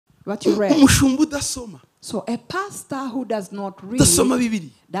what you read. umushumba udasoma, So a pastor who does not read, udasoma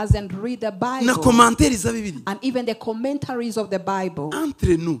Bibiliya, doesn't read the na Bible, commentaires za Bibiliya, and even the commentaries of the Bible,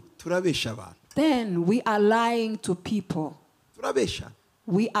 entre nous turabesha abantu, then we are lying to people. turabesha.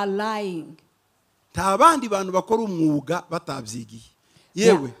 We are lying. Nta bandi bantu bakora umwuga batabyigiye,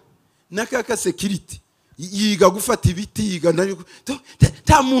 yewe nakaka security yiga gufata ibiti, yiga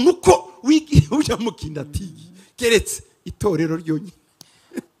nta muntu uko wigiye uja mu kindatigi keretse itorero ryonyine.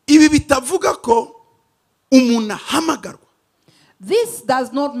 Ibi bitavuga ko umuntu ahamagarwa. This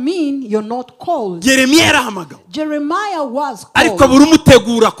does not mean you're not called. Yeremiya yarahamagawe, Jeremiah was ariko called, buri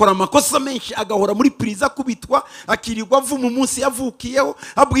umutegura akora amakosa menshi, agahora muri prison kubitwa, akirirwa avuma umunsi yavukiyeho,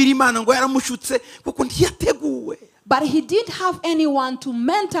 abwira Imana ngo yaramushutse kuko ntiyateguwe. but he didn't have anyone to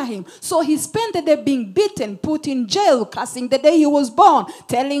mentor him. So he spent the day being beaten, put in jail, cursing the day he was born,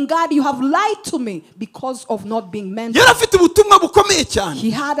 telling God, you have lied to me because of not being mentored. Yarafite ubutumwa bukomeye cyane,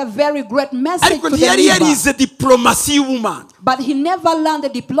 He had a very great message ariko to the ntiyari Niba, yarize diplomasi y'ubumana. but he never learned the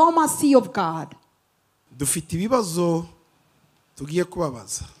diplomacy of God. Dufite ibibazo tugiye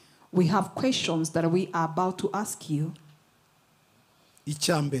kubabaza. We have questions that we are about to ask you.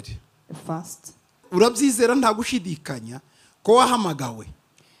 Icyambere, First, urabyizera nta gushidikanya ko wahamagawe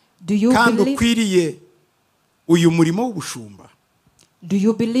do you kandi believe? ukwiriye uyu murimo w'ubushumba? Do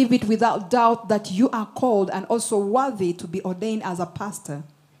you believe it without doubt that you are called and also worthy to be ordained as a pastor?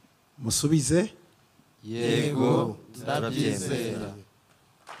 Musubize. Yego, ndabyizera.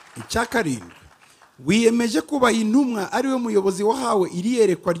 Icya karindwi, wiyemeje kuba intumwa ari we muyobozi wahawe iri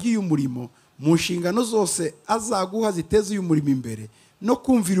yerekwa ry'uyu murimo mu nshingano zose azaguha ziteze uyu murimo imbere no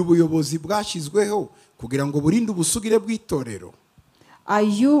kumvira ubuyobozi bwashyizweho kugira ngo burinde ubusugire bw'itorero. Are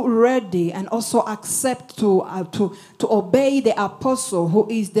you ready and also accept to obey the apostle who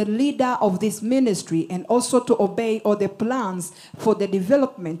is the leader of this ministry and also to obey all the plans for the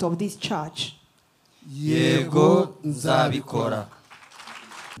development of this church? Yego, nzabikora.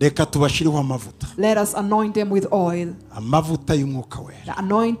 Reka tubashiriho amavuta. Let us anoint them with oil. Amavuta y'umwuka wera. The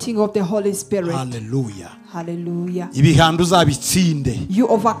anointing of the Holy Spirit. Hallelujah. Hallelujah. Ibihanda uzabitsinde. You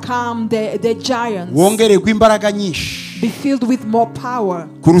overcome the giants. Wongererwe imbaraga nyinshi. Be filled with more power.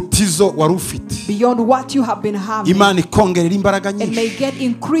 Kurutizo wari ufite. Beyond what you have been having. Imana ikongerera imbaraga And may nyinshi. God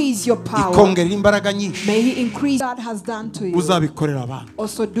increase your power. Ikongerera imbaraga nyinshi. May He increase what God has done to you. Uzabikorera abantu.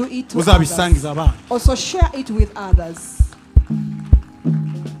 Also do it to Uzabisangiza others. abantu. Also share it with others.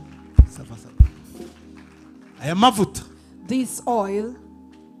 Aya mavuta This oil,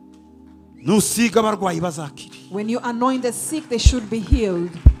 nusiga abarwayi bazakira. when you anoint the sick, they should be healed.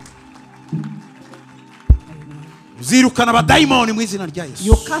 Uzirukana abadayimoni mu izina rya Yesu.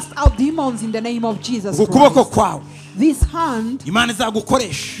 You cast out demons in the name of Jesus Ukuboko Christ. kwawe This hand, Imana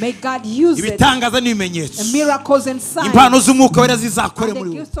izagukoresha. may God use it. Ibitangaza n'ibimenyetso. And miracles and signs. Impano z'umwuka wera zizakore And the muri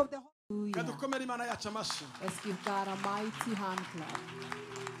wowe. gifts of the Holy Spirit. Kadukomere Imana yacu amashyi. Let's give God a mighty hand clap.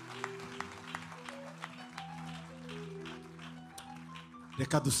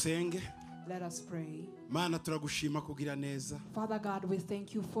 Reka dusenge. Let us pray. Mana turagushima kugira neza. Father God, we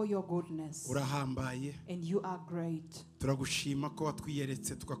thank you for your goodness. Urahambaye. And you are great. Turagushima ko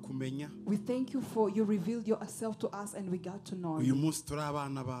watwiyeretse tukakumenya. We thank you for you revealed yourself to us and we got to know Uyu you. munsi turi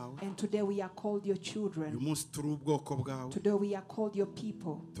abana bawe. And today we are called your Uyu children. munsi turi ubwoko bwawe. Today we are called your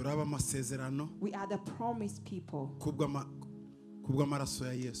people. Turaba amasezerano We are the promised people kubw'amaraso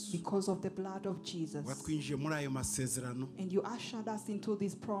ya Yesu. because of the blood of Jesus. Watwinjiye muri ayo masezerano And you ushered us into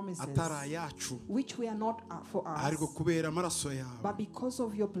these promises, atari ayacu, which we are not for us, ariko kubera amaraso yawe but because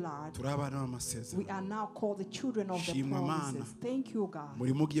of your blood, turi abana we b'amasezerano. are now called the children of the Shimwa promises. Mana. Thank you, God,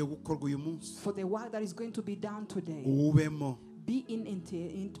 Murimo ugiye gukorwa uyu munsi. for the work that is going to be done today. Uwubemo, Be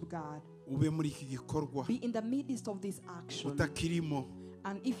into God. ube muri iki gikorwa. Be in the midst of this action. Utakirimo,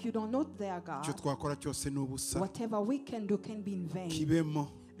 And if you don't know there, icyo God, twakora cyose ni ubusa. whatever we can do can be in vain. Kibemo,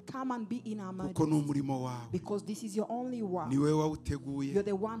 Come and be in our midst, kuko ni umurimo wawe. because this is your only work. Ni wowe wawuteguye. You're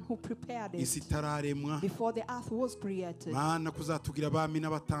the one who prepared Isi it itararemwa. before the earth was created. Mana kuzatugira abami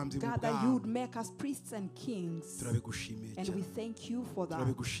n'abatambyi mu God, that you would bwawe. make us priests and kings. Turabigushimiye And we cyane. thank you for that.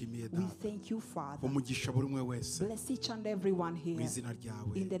 Turabigushimiye We Data. thank you, Father. Umugisha buri umwe wese Bless each and every one mu here. izina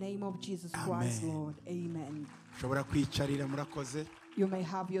ryawe. In the name of Jesus Christ, Amen. Lord. Amen. Ushobora kwicarira, murakoze. You may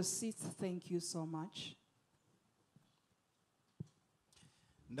have your seats. Thank you so much.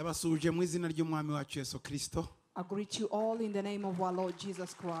 Ndabasuje mu izina ry'umwami wacu Yesu Kristo. I greet you all in the name of our Lord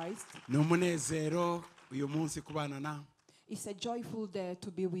Jesus Christ. Ni umunezero uyu munsi kubana nawe. It's a joyful day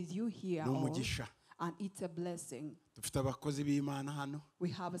to be with you here, Ni all, umugisha. and it's a blessing. Dufite abakozi b'Imana hano. We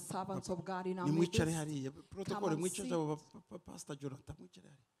have servants of God in our Nimwicare midst. hariya. Protocol and mwicaje sit. abo Pastor Jonathan mwicare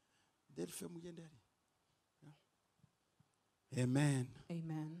hariya. Delphi mugende hariya. Amen.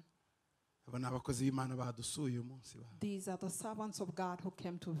 Amen. Abana abakozi b'Imana badusuye uyu munsi. These are the servants of God who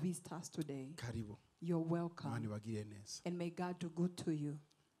came to visit us today. Karibu. You're welcome. Imana ibagire neza. And may God do good to you.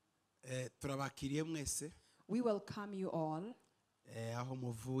 Turabakiriye mwese. We welcome you all. Aho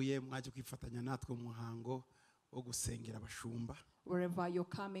muvuye mwaje kwifatanya natwe mu muhango wo gusengera abashumba. Wherever you're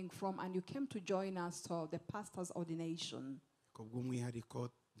coming from, and you came to join us for the pastor's ordination. Kubw'umwihariko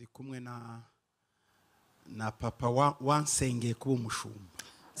ndi kumwe na papa wansengeye kuba umushumba.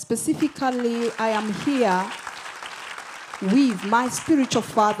 Specifically, I am here with my spiritual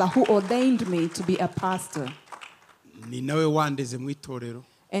father who ordained me to be a pastor. Ni nawe wandeze mu itorero.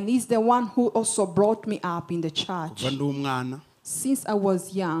 And he's the one who also brought me up in the church. Kuva ndi umwana. Since I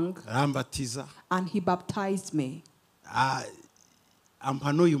was young, arambatiza. And he baptized me.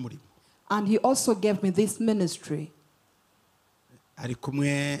 Ampa n'uyu murimo. And he also gave me this ministry. Ari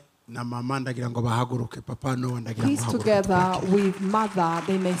kumwe na mama ndagira ngo bahaguruke papa no ndagira ngo Please together with mother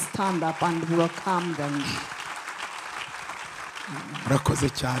they may stand up and welcome them. Murakoze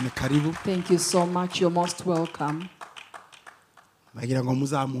cyane karibu. Thank you so much. You're most welcome. Ndagira ngo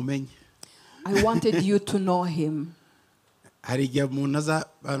muzamumenye. I wanted you to know him. Hari igihe umuntu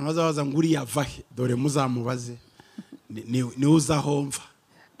azabaza nguri yavahe dore muzamubaze ni uzahomva.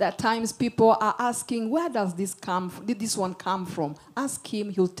 That times people are asking, where does this did this one come from? Ask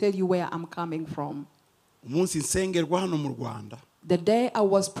him, he'll tell you where I'm coming from. Umunsi nsengerwa hano mu Rwanda. The day I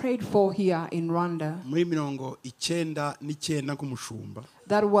was prayed for here in Rwanda. Muri 1999 kumushumba.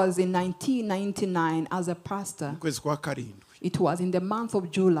 That was in 1999 as a pastor. Kwezi kwa karindwi. It was in the month of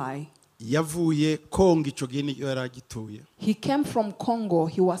July. Yavuye Kongo ico gihe yaragituye. He came from Congo.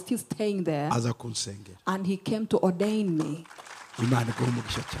 He was still staying there. Aza kunsengera. And he came to ordain me.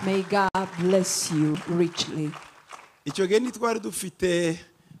 May God bless you richly. Ico gihe nitwari dufite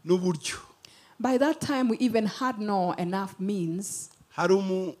n'uburyo. By that time we even had no enough means. Hari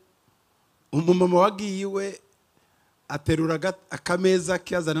umumama wagiyiwe aterura akameza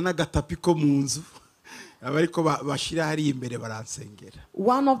kazana n'agatapi ko mu nzu. Abariko bashira hari imbere baransengera.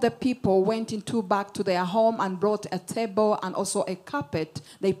 One of the people went back to their home and brought a table and also a carpet.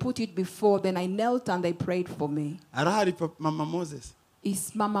 They put it before. Then I knelt and they prayed for me. Arahari Mama Moses.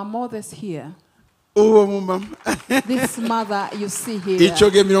 Is Mama Moses here? Oh, mama. This mother you see here.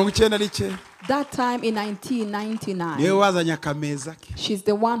 That time in 1999. She's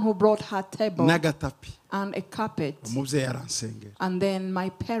the one who brought her table Nagatapi. And a carpet. And then my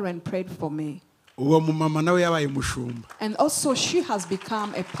parent prayed for me. And also she has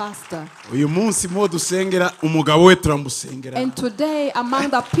become a pastor. And today among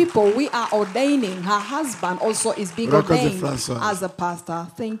the people we are ordaining, her husband also is being ordained as a pastor.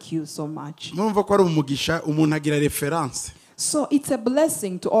 Thank you so much. So it's a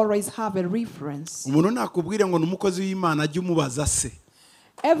blessing to always have a reference.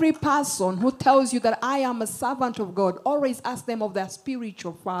 Every person who tells you that I am a servant of God, always ask them of their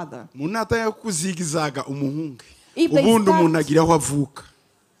spiritual father. If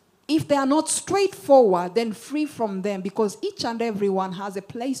they are not straightforward, then free from them, because each and every one has a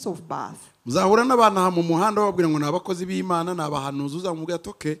place of birth.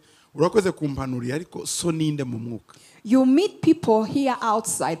 You meet people here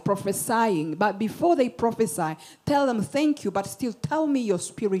outside prophesying, but before they prophesy, tell them thank you, but still tell me your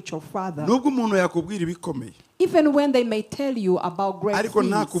spiritual father. Even when they may tell you about great things,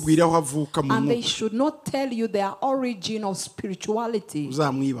 and they should not tell you their origin of spirituality,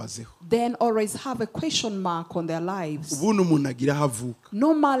 then always have a question mark on their lives.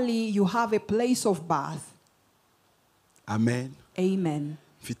 Normally, you have a place of birth. Amen. Amen.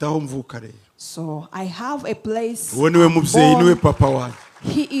 So I have a place.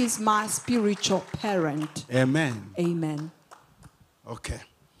 He is my spiritual parent. Amen. Amen. Okay.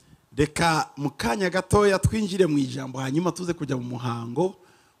 Deka mukanya gatoya twinjire mu ijambo hanyuma tuze kujya mu muhango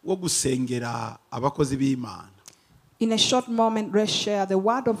wo gusengera abakozi b'Imana. In a short moment, let's share the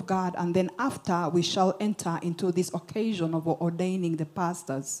word of God, and then after we shall enter into this occasion of ordaining the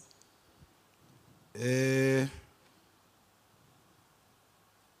pastors.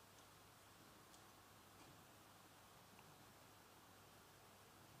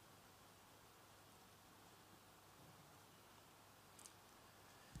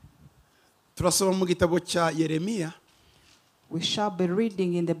 Turasoma mu gitabo cya Yeremiya. We shall be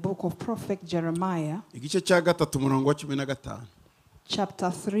reading in the book of prophet Jeremiah. Igice cya 3 umurongo wa 15.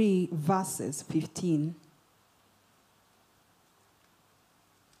 Chapter 3 verses 15.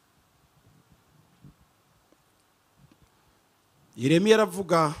 Yeremiya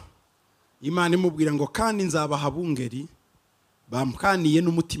aravuga, Imana imubwira ngo kandi nzabaha bungeri bamkaniye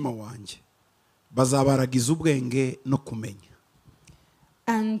n'umutima wanjye bazabaragiza ubwenge no kumenya.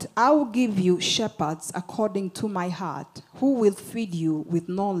 And I will give you shepherds according to my heart, who will feed you with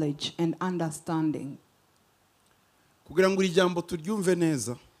knowledge and understanding. kugira ngo iri jambo turyumve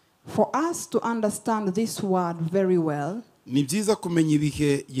neza, For us to understand this word very well, ni byiza kumenya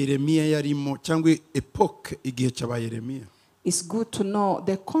ibihe Yeremiya yarimo cyangwa epoque igihe cy'aba Yeremiya. it's good to know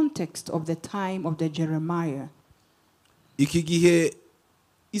the context of the time of the Jeremiah. Iki gihe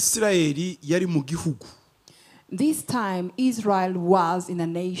Isirayeli yari mu gihugu, This time Israel was in a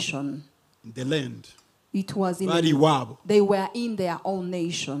nation. in the land, It was in bari iwabo, they were in their own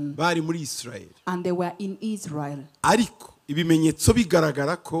nation bari muri Isirayeli. and they were in Israel. Ariko ibimenyetso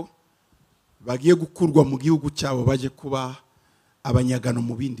bigaragara ko bagiye gukurwa mu gihugu cyabo baje kuba abanyagano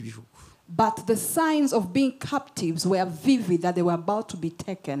mu bindi bihugu. But the signs of being captives were vivid that they were about to be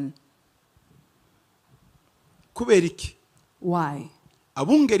taken. Kubera iki? Why?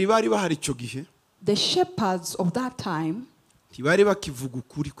 Abungeri bari bahari icyo gihe The shepherds of that time, ntibari bakivuga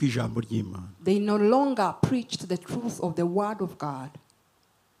ukuri kw'ijambo ry'Imana. they no longer preached the truth of the word of God.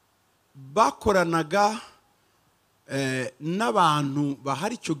 Bakoranaga n'abantu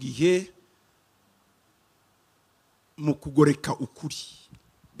bahari icyo gihe mu kugoreka ukuri.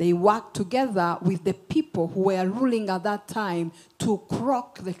 They worked together with the people who were ruling at that time to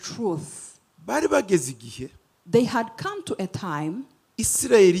crock the truth. Bari bageze igihe They had come to a time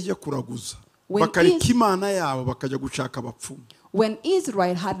Isirayeli ijya kuraguza, When bakareka Imana yabo bakajya gushaka abapfumu. when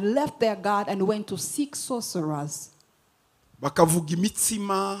Israel had left their God and went to seek sorcerers. Bakavuga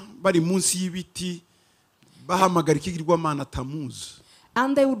imitsima bari munsi y'ibiti, bahamagara ikigirwamana Tamuzi.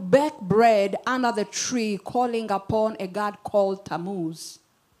 And they would bake bread under the tree, calling upon a god called Tammuz.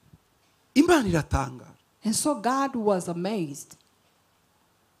 Imana iratangara, And so God was amazed.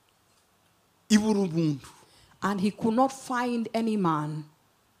 ibura umuntu. And he could not find any man.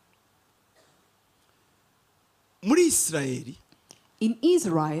 Muri Isirayeli In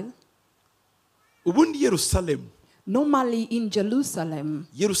Israel, ubundi Yerusalemu, normally in Jerusalem,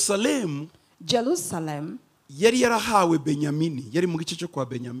 Jerusalem yari yarahawe Benyamini, yari mu gice cyo kwa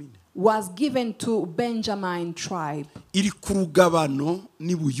Benyamini. was given to Benjamin tribe. Iri ku rugabano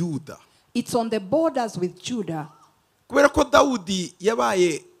ni Buyuda. It's on the borders with Judah. Kubera ko Dawudi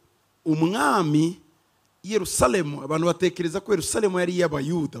yabaye umwami Yerusalemu, abantu batekereza ko Yerusalemu yari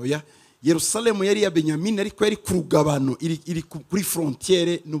y'Abayuda. Oya, Yerusalemu yari ya Benyamini, ariko yari ku rugabano, iri kuri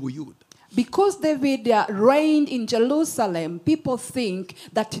frontiere n'Ubuyuda. Because David reigned in Jerusalem, people think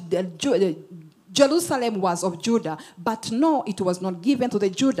that Jerusalem was of Judah, but no, it was not given to the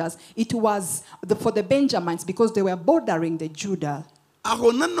Judas. It was for the Benjamins because they were bordering the Judah.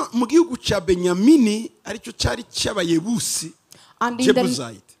 Aho nano mu gihugu cya Benyamini aricyo cyari cy'Abayebusi, And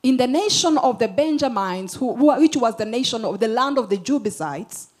Jebusite. in the nation of the Benjamins, which was the nation of the land of the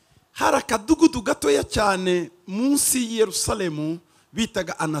Jebusites, hari akadugudu gatoya cyane munsi Yerusalemu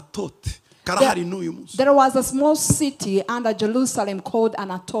bitaga Anatote, karahari n'uyu munsi. there was a small city under Jerusalem called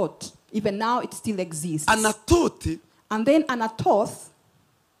Anatoth. Even now it still exists. Anatote And then Anatoth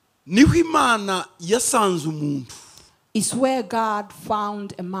niho Imana yasanze umuntu is where God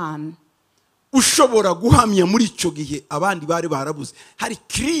found a man ushobora guhamya muri icyo gihe abandi bari barabuze. Hari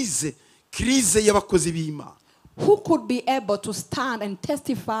krize y'abakozi b'Imana. who could be able to stand and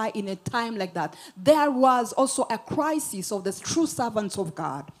testify in a time like that. There was also a crisis of the true servants of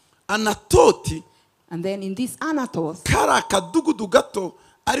God. Anatoti And then in this Anatoth, kari akadugudu gato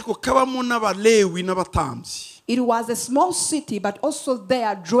ariko kabamo n'Abalewi n'abatambyi. it was a small city, but also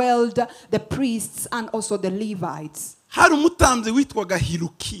there dwelled the priests and also the Levites. Hari umutambyi witwaga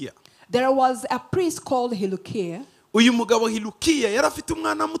Hilukiya. There was a priest called Hilkiah. Uyu mugabo Hilukiya yari afite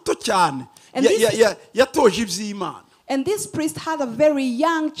umwana muto cyane And this- yatoje iby'Imana. And this priest had a very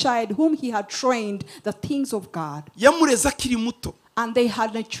young child whom he had trained the things of God. Yamureze akiri muto, And they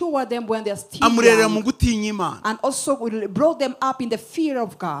had matured them when they are still amurerera mu young. gutinya Imana. And also brought them up in the fear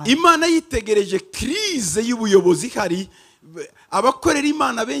of God. Imana yitegereje krize y'ubuyobozi ihari, abakorera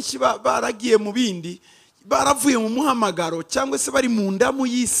Imana benshi baragiye mu bindi, baravuye mu muhamagaro cyangwa se bari mu ndamu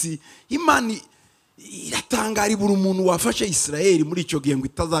y'isi. Imana iratangara ibura umuntu wafashe Isirayeli muri icyo gihe ngo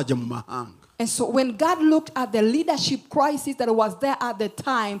itazajya mu mahanga. And so when God looked at the leadership crisis that was there at the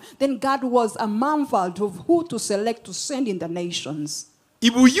time, then God was marveled of who to select to send in the nations.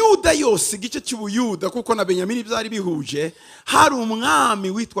 Ibuyuda yose, igice cy'Ubuyuda kuko na Benyamini byari bihuje, hari umwami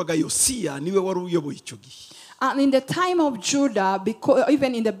witwaga Yosiya, niwe wari uyoboye icyo gihe. And in the time of Judah, because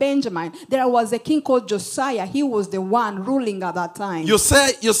even in the Benjamin, there was a king called Josiah. He was the one ruling at that time.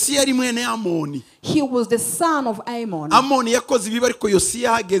 Yosiya yari mwene Amoni. He was the son of Ammon. Amoni yakoze ibibi ariko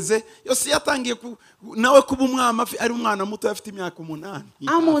Yosiya hageze. Yosiya atangiye nawe kuba umwami ari umwana muto afite imyaka 8.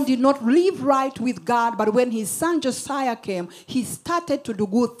 Ammon did not live right with God, but when his son Josiah came, he started to do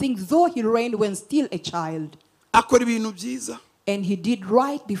good things, though he reigned when still a child. Akora ibintu byiza. And he did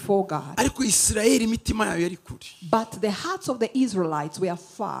right before God. Ariko Isirayeli imitima yayo yari kure. But the hearts of the Israelites were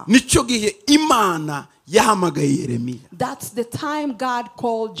far. Nico gihe Imana yahamagaye Yeremiya. That's the time God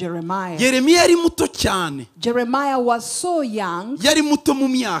called Jeremiah. Yeremiya yari muto cyane. Jeremiah was so young, Yari muto mu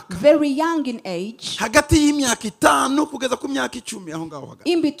myaka. very young in age, Hagati y'imyaka 5 kugeza ku myaka 10 aho ngaho hagati.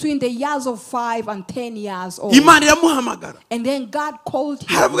 in between the years of 5 and 10 years old. Imana iramuhamagara. And then God called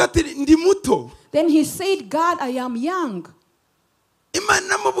him. Haravuga ati ndi muto. Then he said, God, I am young. Imana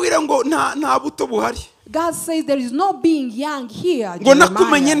namubwira ngo nta buto buhari. God says there is no being young here, Ngo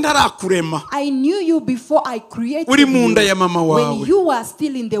nakumenye Jeremiah. ntarakurema. I knew you before I created Uri mu nda you, ya mama when wawe. you were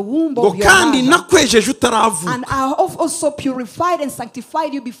still in the womb Ngo of your kandi mother. nakwejeje utaravuka. And I have also purified and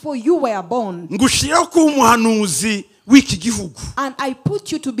sanctified you before you were born. Ngushiraho kuba umuhanuzi w'iki gihugu. And I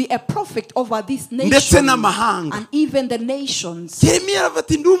put you to be a prophet over this Ndetse nation n'amahanga. and even the nations. Yeremiya aravuga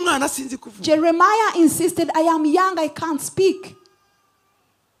ati ndi umwana sinzi kuvuga. Jeremiah insisted, I am young, I can't speak.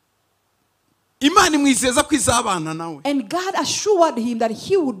 Imana imwizeza ko izabana nawe. And God assured him that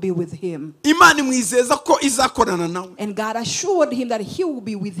he would be with him. Imana imwizeza ko izakorana nawe. And God assured him that he would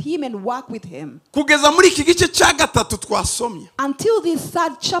be with him and work with him. Kugeza muri iki gice cya 3 twasomye. Until this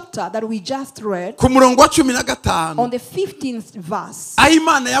third chapter that we just read, Ku murongo wa 15. on the 15th verse, Aho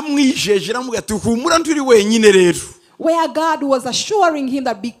Imana yamwijeje iramubwira ati humura nturi wenyine rero. where God was assuring him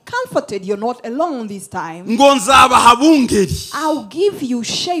that be comforted, you're not alone this time. Ngo nzabaha abungeri. I'll give you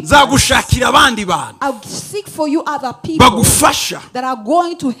shepherds. Nzagushakira abandi bantu. I'll seek for you other people Bagufasha that are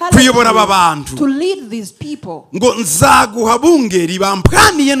going to help kuyobora aba you bantu. to lead these people. Ngo nzaguha abungeri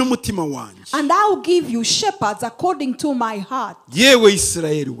bampaniye n'umutima wanjye. And I'll give you shepherds according to my heart. Yewe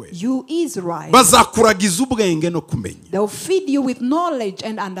Isirayeli we. You Israel. Bazakuragiza ubwenge no kumenya. They'll feed you with knowledge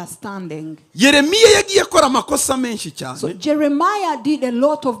and understanding. Yeremiya yagiye akora amakosa menshi cyane. So Jeremiah did a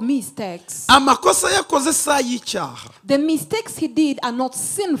lot of mistakes. Amakosa yakoze saa y'icyaha. The mistakes he did are not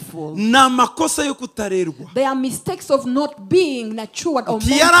sinful. Ni amakosa yo kutarerwa. They are mistakes of not being matured or mentored.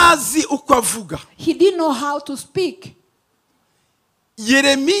 Ntiyarazi uko avuga. He didn't know how to speak.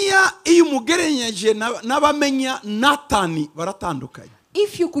 Yeremiya iyo umugereranije n'abamenya Natani baratandukanye.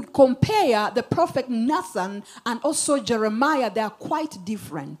 If you could compare the prophet Nathan and also Jeremiah, they are quite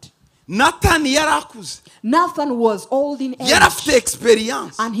different. Natani yarakuze. Nathan was old in age Yarafite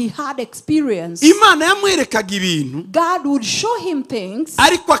experience. and he had experience. Imana yamwerekaga ibintu God would show him things,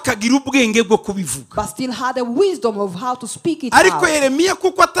 ariko akagira ubwenge bwo kubivuga. but still had the wisdom of how to speak it Ariko out. Yeremiya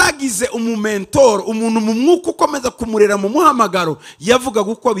kuko atagize umumentor, umuntu mu mwuka ukomeza kumurera mu muhamagaro,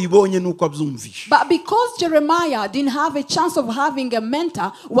 yavugaga uko abibonye nuko abyumvisha. But because Jeremiah didn't have a chance of having a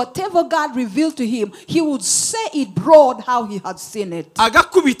mentor, whatever God revealed to him, he would say it broad how he had seen it.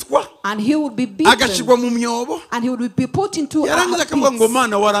 Agakubitwa, And he would be beaten. agashirwa mu myobo. And he would be put into Yarangiza akavuga ngo pits.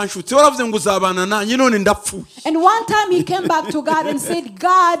 Mana waranshutse, waravuze ngo uzabana nanjye none ndapfuye. And one time he came back to God and said,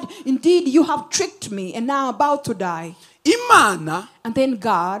 God, indeed you have tricked me and now I'm about to die. Imana And then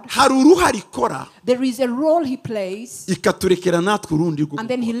God, hari uruhare ikora there is a role he plays, ikaturekera natwe urundi rwo. and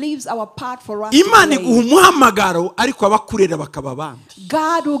then he leaves our part for us to Imana play. iguha umuhamagaro ariko abakurera bakaba abandi.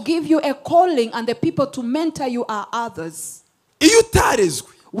 God will give you a calling and the people to mentor you are others. Iyo utarezwe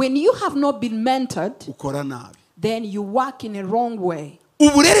When you have not been mentored, ukora nabi. then you work in a wrong way.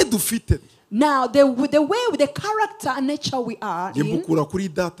 Uburere dufite Now, the way, with the character and nature we are in, mbukura kuri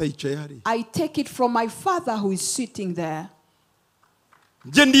data yicaye hari. I take it from my father who is sitting there.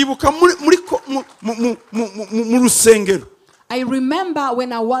 Nje ndibuka mu rusengero. I remember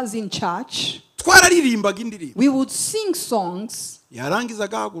when I was in church, Twararirimbaga indirimbo. we would sing songs, Yarangiza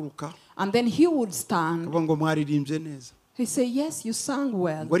agahaguruka and then he would stand. akavuga ngo mwaririmbye neza. He said, yes, you sang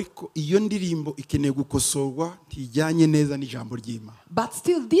well. Ngo ariko iyo ndirimbo ikeneye gukosorwa ntijyanye neza n'ijambo ry'Imana. But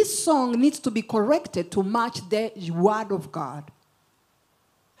still, this song needs to be corrected to match the word of God.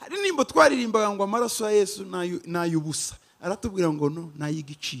 Hari nimbo twaririmbaga ngo amaraso ya Yesu nayubusa. Aratubwira ngo no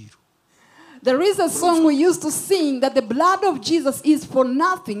nayigiciro. There is a song we used to sing that the blood of Jesus is for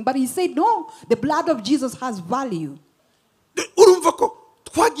nothing. But he said, no, the blood of Jesus has value. Urumva ko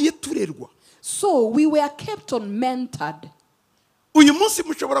twagiye turerwa. So we were kept on mentored. Uyu munsi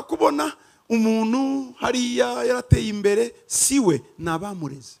mushobora kubona umuntu hariya yarateye imbere siwe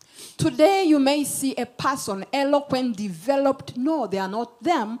nabamureze. Today you may see a person eloquent, developed. No, they are not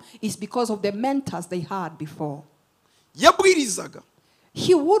them. It's because of the mentors they had before. Yabwirizaga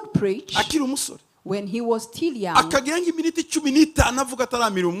He would preach akiri umusore when he was still young. akagira iminota 15 avuga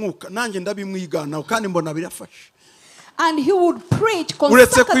ataramira umwuka nanjye ndabimwigana kandi mbona birafashe. And he would preach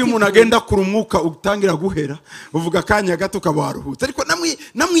uretse ko uyu muntu consecutively. agenda kuri umwuka utangira guhera uvuga akanya gato kabaruhutse ariko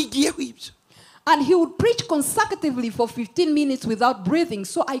namwigiyeho ibyo. And he would preach consecutively for 15 minutes without breathing.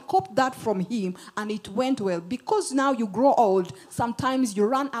 So I copied that from him and it went well. Because now you grow old, sometimes you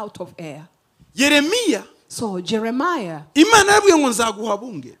run out of air. Yeremiya So Jeremiah, Imana yabwiye ngo nzaguha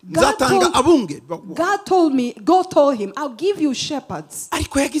abungeri nzatanga abungeri. God told him, I'll give you shepherds.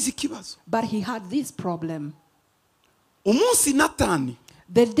 Ariko yagize ikibazo. But he had this problem. Umunsi Natani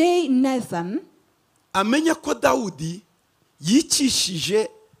The day Nathan amenya ko Dawudi yicishije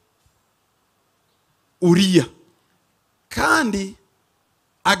Uriya kandi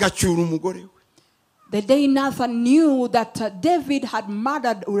agacyura umugore we. The day Nathan knew that David had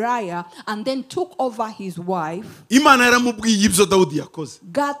murdered Uriah and then took over his wife, Imana yaramubwiye ibyo Dawudi yakoze.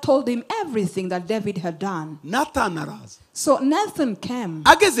 God told him everything that David had done. Natani araza. So Nathan came.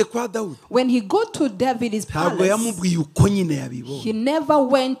 Ageze kwa Dawudi When he got to David's ntabwo palace, yamubwiye uko nyine yabibonye he never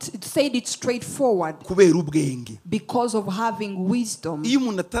said it straightforward kubera ubwenge. because of having wisdom. Iyo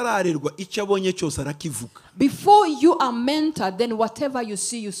umuntu atararerwa icyo abonye cyose arakivuga. Before you are mentored, then whatever you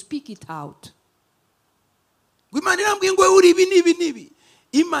see, you speak it out. Imana irambwiye ngo uri ibi nibi.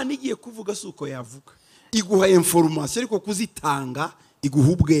 Imana igiye kuvuga suko yavuga. Iguha information ariko kuzitanga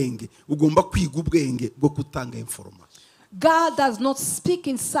iguha ubwenge. Ugomba kwiga ubwenge bwo kutanga information. God does not speak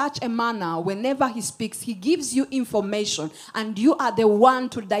in such a manner. Whenever he speaks, he gives you information and you are the one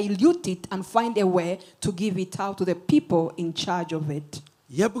to dilute it and find a way to give it out to the people in charge of it.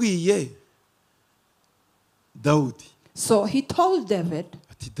 Yabwiye Dawudi. So he told David,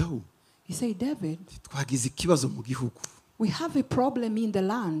 Ati Dawudi, he said, David, twagize ikibazo mu gihugu. we have a problem in the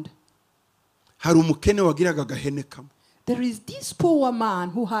land. Hari umukene wagiraga agahene kamwe. There is this poor man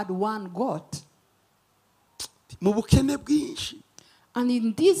who had one goat. Mu bukene bwinshi And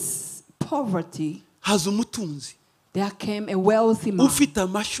in this poverty, haza umutunzi there came a wealthy man ufite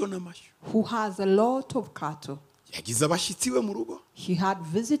amashyo n'amashyo. who has a lot of cattle. Yagize abashyitsi we mu rugo. He had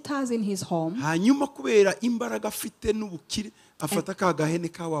visitors in his home. Hanyuma kubera imbaraga afite n'ubukire afata ka gahene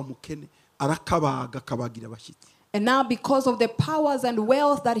ka wa mukene arakabaga akabagira abashyitsi. And now because of the powers and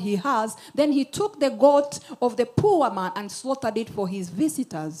wealth that he has, then he took the goat of the poor man and slaughtered it for his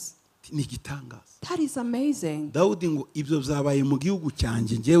visitors. Ni igitangaza. That is amazing. Dawudi ngo ibyo byabaye mu gihugu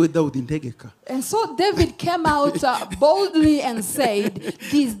cyanjye njyewe Dawudi ntegeka. And so David came out boldly and said,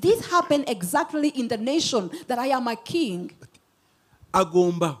 this happened exactly in the nation that I am a king.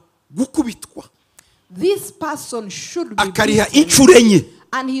 Agomba gukubitwa. This person should be Akariha beaten, inshuro enye.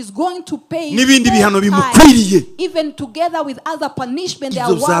 and he's going to pay N'ibindi 4 bihano times, bimukwiriye. even together with other punishment they are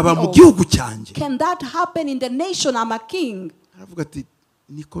Ibyo byaba mu worthy gihugu of. cyanjye. Can that happen in the nation? I'm a king. Aravuga ati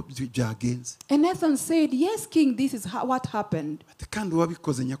niko byagenze. And Nathan said, yes, king, this is what happened. Ati kandi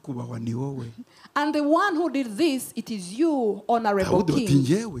wabikoze nyakubahwa ni wowe. And the one who did this, it is you, honorable Dawudi bati king.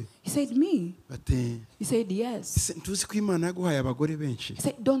 njyewe. He said, me. Bati He said, yes. tuzi ko Imana yaguhaye abagore benshi. He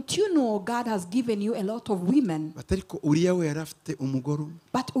said, don't you know God has given you a lot of women? Bati ariko Uriya we yari afite umugore umwe.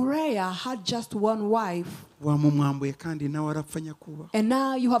 But Uriah had just one wife. Wamumwambuye kandi nawe arapfa nyakubahwa. And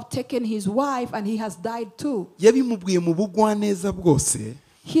now you have taken his wife and he has died too. Yabimubwiye mu bugwaneza bwose.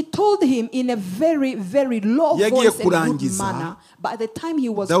 He told him in a very, very low Yagiye voice and good kurangiza. manner. By the time he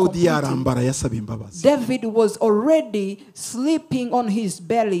was Dawudi completing, yarambara yasaba imbabazi. David was already sleeping on his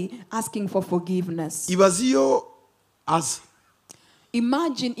belly, asking for forgiveness. Ibaze iyo aza.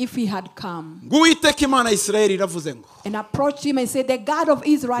 Imagine if he had come Ngo Uwiteka Imana ya Isirayeli iravuze ngo and approached him and said, the God of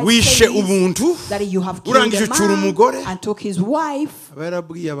Israel wishe says ubuntu that you have killed urangije a ucura man umugore. and took his wife. Aba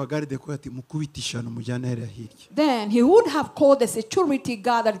yarabwiye abagaride ko ati mukubite ishano mujyana hariya hirya. Then he would have called the security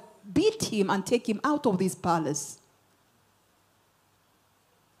guard that beat him and take him out of this palace.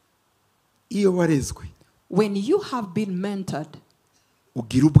 Iyo warezwe When you have been mentored,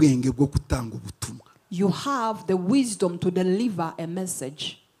 ugira ubwenge bwo gutanga ubutumwa. you have the wisdom to deliver a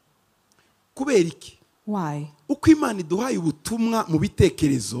message. Kubera iki? Why? Uko Imana iduhaye ubutumwa mu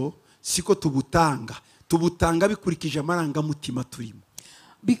bitekerezo siko tubutanga. Tubutanga bikurikije amarangamutima turimo.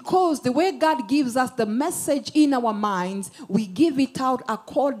 Because the way God gives us the message in our minds, we give it out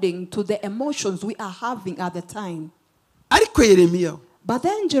according to the emotions we are having at the time. Ariko Yeremiya But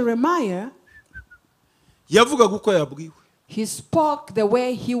then Jeremiah, yavugaga uko yabwiwe. He spoke the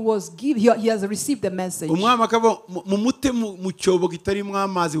way he has received the message. umwami akaba mu mute mu cyobo kitarimo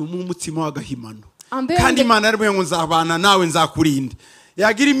amazi mu mutsima w'agahimano And then kandi Imana yarimo ngo nzabana nawe nzakurinda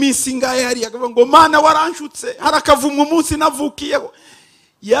yagira iminsi ngahe hari akaba ngo Mana waranshutse harakavumwa umunsi navukiyeho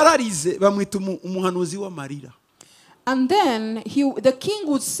yararize bamwita umuhanuzi w'amarira. And then the king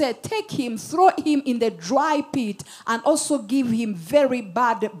would say, take him, throw him in the dry pit, and also give him very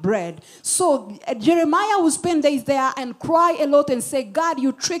bad bread. So Jeremiah would spend days there and cry a lot and say, God,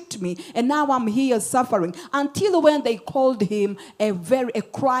 you tricked me, and now I'm here suffering. Until when they called him a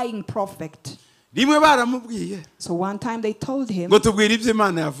crying prophet. So one time they told him,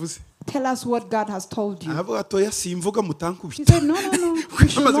 tell us what God has told you. He said, no, you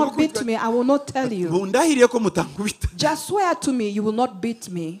should not beat me. I will not tell you. Just swear to me you will not beat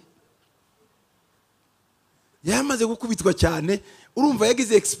me. yamaze gukubitwa cyane urumva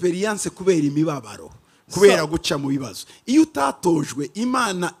yagize experience kubera imibabaro kubera guca mu bibazo. Iyo utatojwe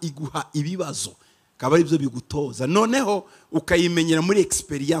Imana iguha ibibazo kaba ari byo bigutoza noneho ukayimenyera muri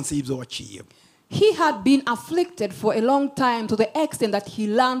experience y'ibyo waciyemo. He had been afflicted for a long time to the extent that he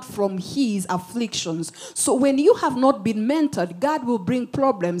learned from his afflictions. So when you have not been mentored, God will bring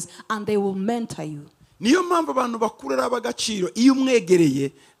problems and they will mentor you. Niyo mpamvu abantu bakurira abagaciro iyo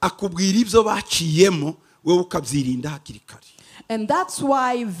umwegereye akubwira ibyo baciyemo wowe ukabyirinda hakiri kare. And that's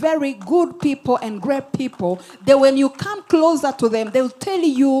why very good people and great people, when you come closer to them, they'll tell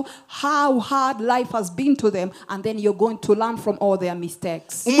you how hard life has been to them, and then you're going to learn from all their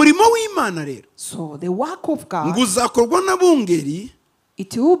mistakes. Umurimo w'Imana rero. So the work of God, nguzakorwa n'abungeri,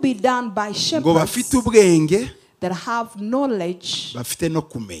 it will be done by shepherds ngo bafite ubwenge, that have knowledge bafite no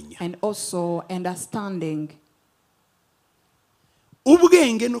kumenya. and also understanding.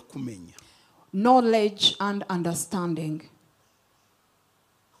 Ubwenge no kumenya. Knowledge and understanding.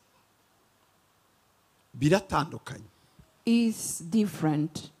 Biratandukanye. Is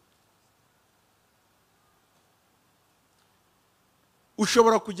different.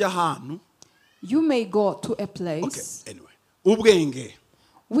 Ushobora kujya ahantu. You may go to a place. Okay, anyway. Ubwenge.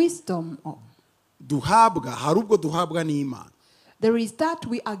 Wisdom. Duhabwa, hari ubwo duhabwa n'Imana. There is that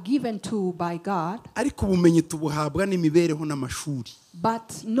we are given to by God. Ariko ubumenyi tubuhabwa n'imibereho n'amashuri.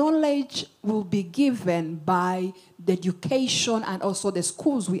 But knowledge will be given by the education and also the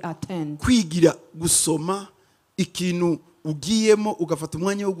schools we attend. Kwigira gusoma ikintu ugiyemo ugafata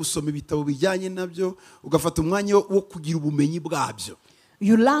umwanya wo gusoma ibitabo bijyanye nabyo ugafata umwanya wo kugira ubumenyi bwabyo.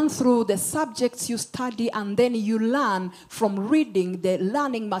 You learn through the subjects you study and then you learn from reading the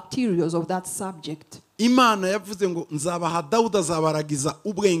learning materials of that subject. Imana yavuze ngo nzabaha Dawudi azabaragiza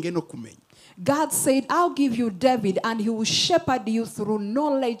ubwenge no kumenya. God said, I'll give you David and he will shepherd you through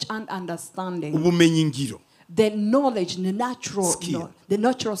knowledge and understanding. Ubumenyi ngiro. The knowledge, the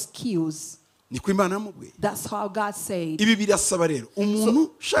natural skills. Niko Imana yamubwiye. That's how God said. Ibi birasaba rero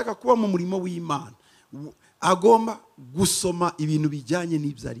umuntu ushaka kuba mu murimo w'Imana agomba gusoma ibintu bijyanye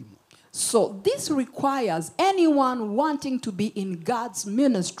n'ibyo arimo. So this requires anyone wanting to be in God's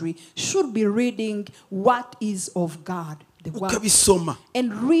ministry should be reading what is of God. The word. Ukabisoma.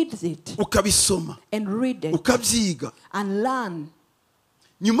 And read it. Ukabisoma. And read it. Ukabyiga. And learn.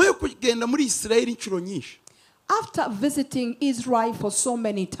 Nyuma yo kugenda muri Israeli inshuro nyinshi. After visiting Israel for so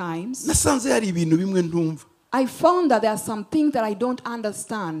many times, nasanze hari ibintu bimwe ntumva. I found that there are some things that I don't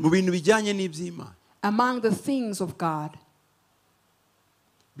understand. Mu bintu bijyanye n'iby'Imana. Among the things of God.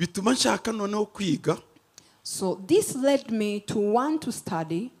 Bituma nshaka noneho kwiga. So this led me to want to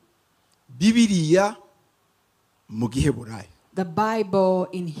study Bibiliya mu Giheburayo. The Bible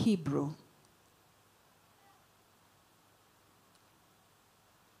in Hebrew.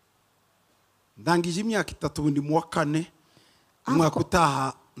 Ndangije imyaka 3 ndi mu wa 4 umwaka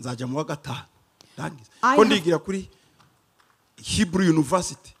utaha nzajya mu wa 5 ndangiza ko ndigira kuri Hebrew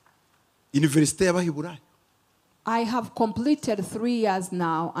University y'Abaheburayo. I have completed 3 years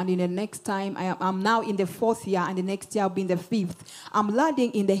now, and in the next time, I'm now in the 4th year, and the next year I'll be in the 5th. I'm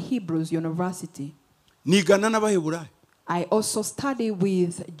learning in the Hebrews University. Nigana n'Abaheburayo. I also study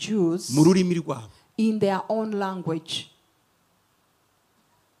with Jews mu rurimi rwabo. In their own language.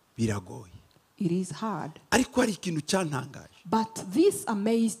 Biragoye. It is hard. Ariko hari ikintu cyantangaje. But this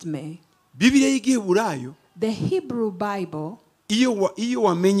amazed me. Bibiliya y'Igiheburayo. The Hebrew Bible. Iyo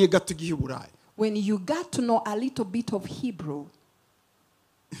wamenye gato Igiheburayo. When you got to know a little bit of Hebrew,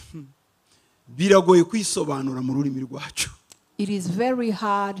 biragoye kwisobanura mu rurimi rwacu. It is very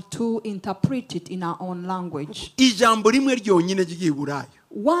hard to interpret it in our own language. Ijambo rimwe ryonyine ry'Igiheburayo.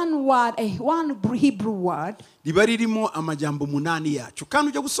 One Hebrew word. Riba ririmo amajambo 8 yacu. Kandi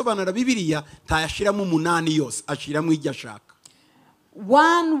ujya gusobanura Bibiliya ntayashiramo 8 yose, ashiramo ijya ashaka.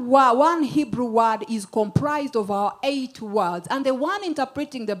 one Hebrew word is comprised of our 8 words. And the one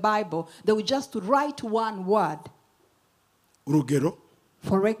interpreting the Bible, they will just write one word. urugero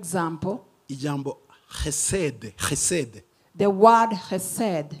For example, ijambo chesed the word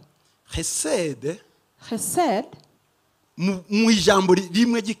chesed. Chesed, mu ijambo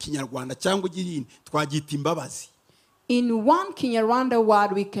rimwe ry'ikinyarwanda cyangwa ry'irindi twagita imbabazi. in one Kinyarwanda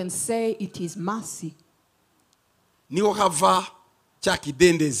word, we can say it is mercy. Niho hava cya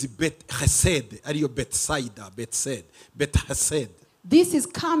kidendezi bet chesed ariyo Bethsaida bet chesed. This is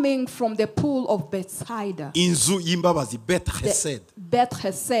coming from the pool of Bethsaida. Inzu y'imbabazi bet chesed. Beth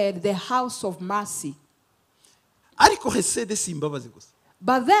Chesed, the house of mercy. Ariko chesed si imbabazi gusa.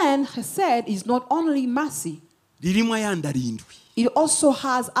 But then Chesed is not only mercy. Ririmo ayandi arindwi. It also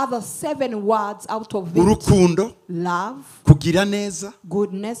has other 7 words out of it. Urukundo, Love, kugira neza,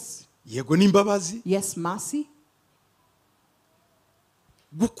 goodness, yego n'imbabazi, yes, mercy.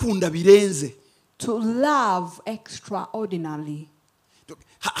 gukunda birenze. To love extraordinarily.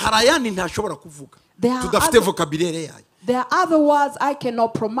 Hari ayandi ntashobora kuvuga There are tudafite other- vocabulaire yayo. There are other words I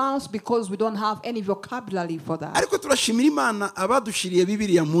cannot pronounce because we don't have any vocabulary for that. Ariko turashimira Imana abadushiriye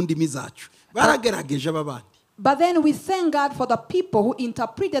Bibiliya mu ndimi zacu baragerageje ababandi. But then we thank God for the people who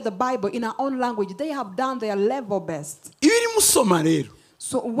interpreted the Bible in our own language. They have done their level best. Iyo uri musoma rero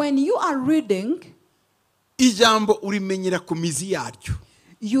So when you are reading, ijambo urimenyera ku mizi yaryo.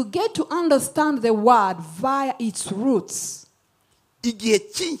 you get to understand the word via its roots. Igihe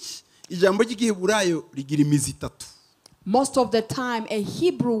cyinshi ijambo ry'igiheburayo rigira imizi 3. Most of the time, a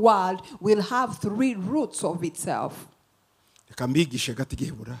Hebrew word will have 3 roots of itself. Reka mbigishe gato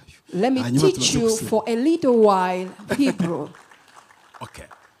igiheburayo. Let me Hanyuma teach tubaze you gusiba. for a little while Hebrew. Okay.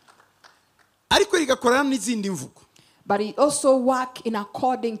 Ariko rigakorana n'izindi mvugo. But it also works in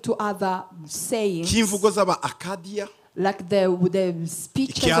according to other sayings. Nk'imvugo z'aba Akadia Like the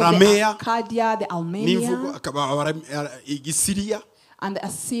speeches of the Ikiarameya, Arcadia, the n'imvugo Armenia, akaba igisiriya and the byose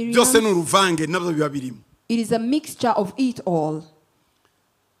Assyrians. n'uruvange nabyo biba birimo. It is a mixture of it all.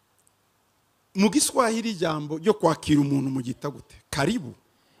 Mu Giswahili ijambo ryo kwakira umuntu mu gita gute? Karibu.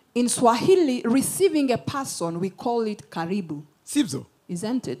 In Swahili, receiving a person, we call it karibu, Sibyo?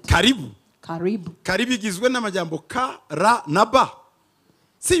 isn't it? Karibu. Karibu. Karibu igizwe n'amajambo ka, ra na ba.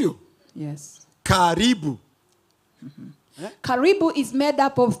 Siyo? Yes. Karibu. Karibu is made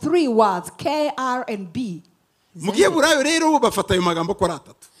up of 3 words, K, R, and B. Mu Giheburayo rero bafata ayo magambo ko ari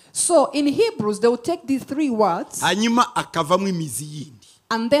 3. So in Hebrews, they will take these 3 words, Hanyuma akavamo imizi yindi.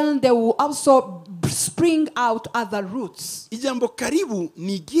 and then they will also spring out other roots. Ijambo karibu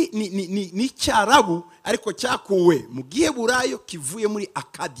ni Cyarabu ariko cyakuwe mu Giheburayo kivuye muri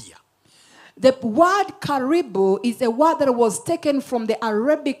Akadia. The word karibu is a word that was taken from the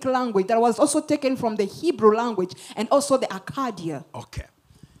Arabic language, that was also taken from the Hebrew language, and also the Arcadia. Okay.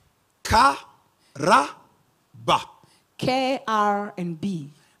 Ka, ra, ba. K, R, and B.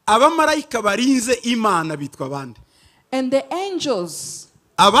 Abamarayika barinze Imana bitwa bande? And the angels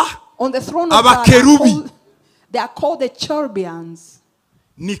Aba on the throne of God, Abakerubi. they are called the cherubians.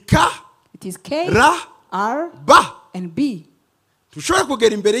 ni ka, It is K, ra, R, ba. and B. Tushobora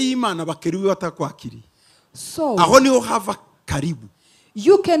kugera imbere y'Imana abakerubi batakwakiriye. So Aho niho hava karibu.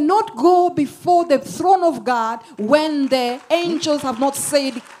 you cannot go before the throne of God when the angels have not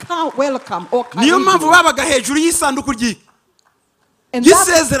said welcome or Niyo mpamvu karibu. babaga hejuru y'isanduku And that-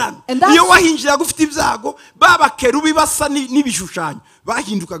 y'isezerano. and that's- Iyo wahinjira gufite ibyago babakerubi basa n'ibishushanyo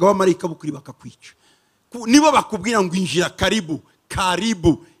bahindukaga abamarayika bukuri bakakwica. Nibo bakubwira ngo injira karibu,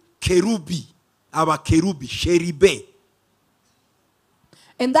 karibu, kerubi, abakerubi, sheribe.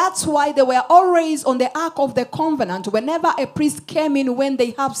 And that's why they were always on the Ark of the Covenant. Whenever a priest came in when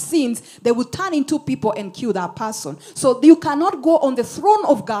they have sins, they would turn into people and kill that person. So you cannot go on the throne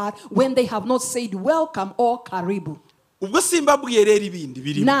of God when they have not said welcome or karibu. Ubwo simbabwiye rero ibindi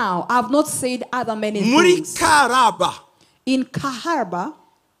birimo. Now, I've not said other many Muri things. Karaba. In Karaba,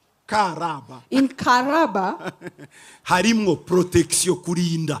 harimo protection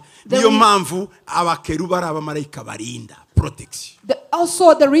kurinda. There Niyo is- mpamvu abakerubi ari abamarayika barinda. Protection.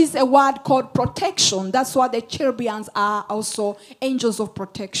 also there is a word called protection. That's why the cherubians are also angels of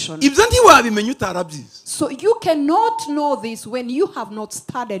protection. Ibyo ntiwabimenya utarabyize. So you cannot know this when you have not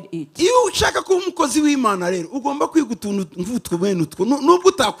studied it. Iyo ushaka kuba umukozi w'Imana rero ugomba kwiga utuntu nk'utwo bene utwo. Nubwo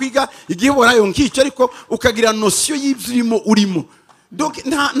utakwiga igiheburayo nk'icyo ariko ukagira notion y'ibyo urimo. Donc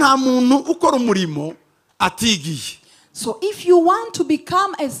nta muntu ukora umurimo atigiye. So if you want to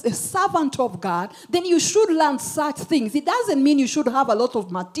become a servant of God, then you should learn such things. It doesn't mean you should have a lot of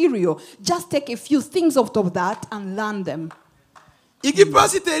material. Just take a few things out of that and learn them.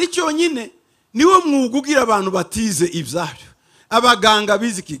 Igipasiteri cyonyine niwo mwuga ugira abantu batize ibyabyo. abaganga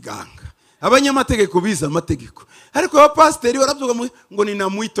bize ikiganga, abanyamategeko bize amategeko, ariko abapasiteri baravuga ngo ni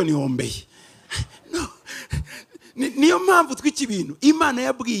namwito nihombeye. No. Niyo mpamvu twiki ibintu Imana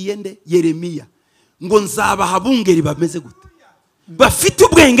yabwiye nde Yeremiya ngo nzabaha abungeri bameze gute, bafite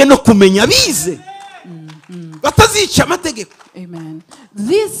ubwenge no kumenya, bize batazica amategeko. Amen.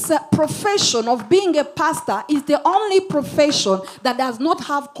 This profession of being a pastor is the only profession that does not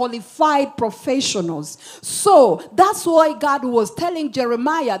have qualified professionals. So that's why God was telling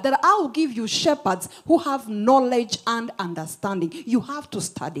Jeremiah that I will give you shepherds who have knowledge and understanding. You have to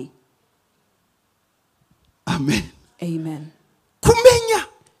study. Amen. Amen. Kumenya.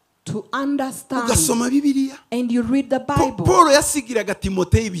 To understand. Ugasoma Bibiliya. And you read the Bible. Paul yasigiraga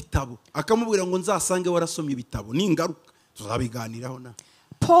Timoteyo ibitabo, akamubwira ngo nzasange warasomye ibitabo, ningaruka tuzabiganiraho na.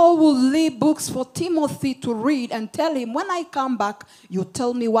 Paul will leave books for Timothy to read and tell him, when I come back, you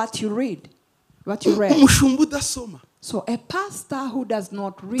tell me what you read, what you read. Umushumba udasoma. So a pastor who does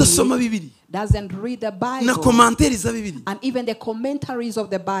not read doesn't read the Bible, na commentaires za Bibiliya, and even the commentaries of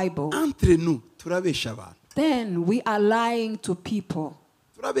the Bible. Entre nous turabesha abantu. Then we are lying to people.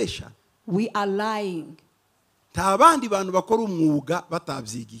 Turabesha. We are lying. Nta bandi bantu bakora umwuga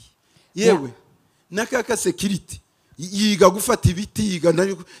batabyigiye. Yewe nakaka security yiga gufata ibiti, yiga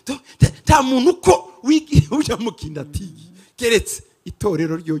nta muntu uko wigira mukinda atiye keretse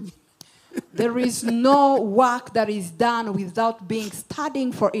itorero ryonyine. There is no work that is done without being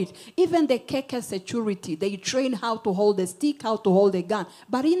studying for it. Even the KK security, they train how to hold a stick, how to hold a gun.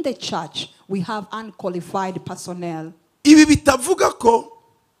 But in the church, we have unqualified personnel. Ibi bitavuga ko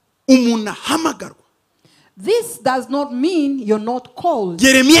umuntu ahamagarwa. This does not mean you're not called.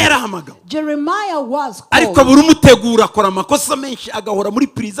 Jeremiah yarahamagawe. Jeremiah was called. Ariko buri umutegura akora amakosa menshi, agahora muri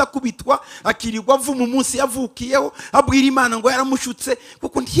prison kubitwa, akirirwa avuma umunsi yavukiyeho, abwira Imana ngo yaramushutse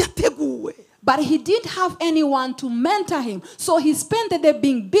kuko ntiyateguwe. But he didn't have anyone to mentor him. So he spent the day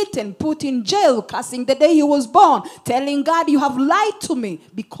being beaten, put in jail, cursing the day he was born, telling God, you have lied to me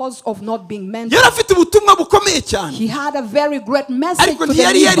because of not being mentored. Yarafite ubutumwa bukomeye cyane. He had a very great message Ariko to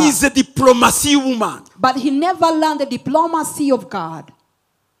ntiyari the yarize diplomasi y'ubumana. But he never learned the diplomacy of God.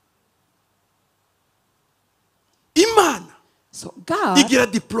 Imana. So God igira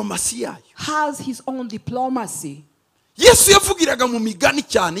diplomasi yayo. has his own diplomacy. Yesu yavugiraga mu migani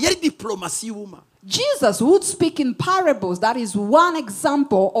cyane, yari diplomasi y'ubumana. Jesus would speak in parables. That is one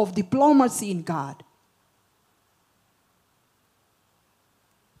example of diplomacy in God.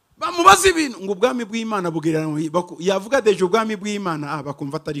 Bamubaza ibintu ngo ubwami bw'Imana bugereranywa, yavuga deje ubwami bw'Imana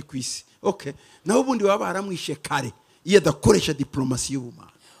bakumva atari kwisi. Okay, naho ubundi baba baramwishe kare iyo adakoresha diplomasi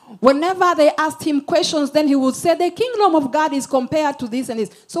y'ubumana. Whenever they asked him questions, then he would say, the kingdom of God is compared to this and this.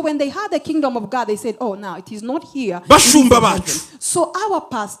 So when they had the kingdom of God, they said, oh, now it is not here. Bashumba bacu. So our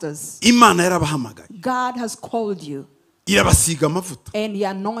pastors, Imana yarabahamagaye. God has called you. Irabasiga amavuta. And he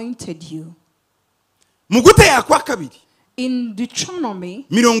anointed you. Mu gutera kwa kabiri. In Deuteronomy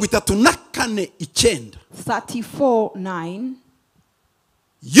 34:9,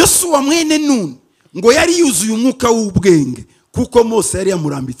 Yoshua mwene Nuni ngo yari yuzuye umwuka w'ubwenge kuko Mose yari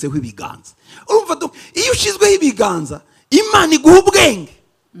yamurambitseho ibiganza. Urumva iyo ushizweho ibiganza Imana iguha ubwenge.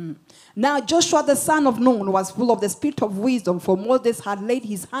 Now Joshua the son of Nun was full of the spirit of wisdom, for Moses had laid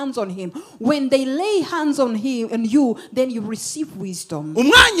his hands on him. When they lay hands on him and you, then you receive wisdom.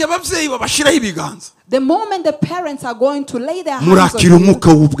 Umwanya abavyeyi babashiraho ibiganza. The moment the parents are going to lay their hands on you,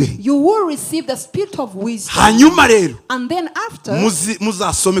 you will receive the spirit of wisdom. Hanyuma rero, and then after,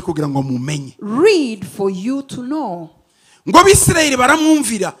 muzasome kugira ngo mumenye. Read for you to know. Ngo Abisirayeli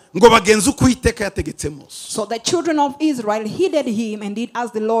baramwumvira ngo bagenze uko Uwiteka yategetse Mose. So the children of Israel heeded him and did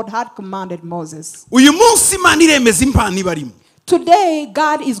as the Lord had commanded Moses. Uyu munsi Imana iremeza impano ibarimo. Today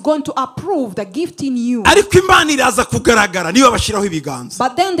God is going to approve the gift in you. Ariko Imana iraza kugaragara niba bashiraho ibiganza.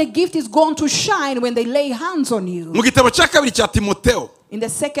 But then the gift is going to shine when they lay hands on you. Mu gitabo cya kabiri cya Timoteyo, in the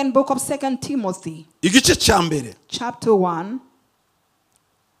second book of 2 Timothy, igice cya mbere, chapter 1,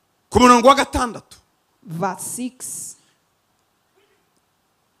 ku murongo wa 6, verse 6.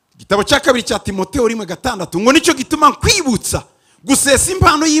 Igitabo cya kabiri cya Timoteyo 1:6 ngo nicyo gituma nkwibutsa gusesa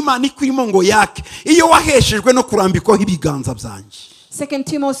impano y'Imana ikwirimo ngo yake iyo waheshejwe no kurambikwaho ibiganza byanje. 2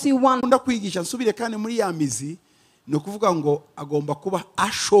 Timothy 1. Ndakwigisha nsubire kandi muri ya mizi no kuvuga ngo agomba kuba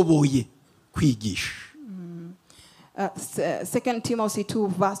ashoboye kwigisha. 2 Timothy 2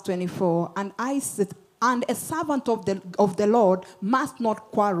 verse 24, and a servant of the Lord must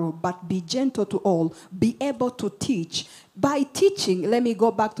not quarrel, but be gentle to all, be able to teach. By teaching, let me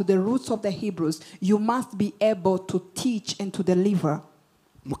go back to the roots of the Hebrews. You must be able to teach and to deliver.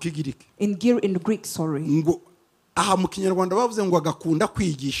 In Greek, sorry. Ngo aha mu Kinyarwanda bavuze ngo agakunda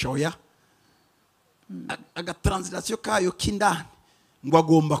kwigisha oya. agatranslation kayo kindani ngo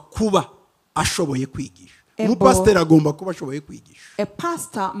agomba kuba ashoboye kwigisha. Able. Umupasiteri agomba kuba ashoboye kwigisha. A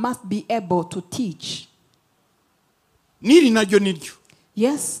pastor must be able to teach. Niri naryo niryo.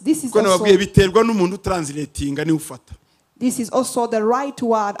 Yes, this is Ko nababwiye also, biterwa n'umuntu translatinga ni ufata. this is also the right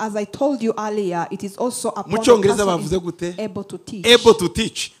word. As I told you earlier, it is also upon Mu the Cyongereza person bavuze gute? able to teach. Able to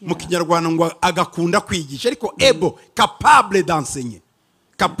teach. Mu Kinyarwanda ngo agakunda kwigisha, ariko able, capable d'enseigner.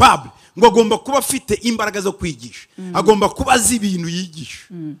 Capable. Ngo agomba kuba afite imbaraga zo kwigisha. Agomba kuba azi ibintu yigisha.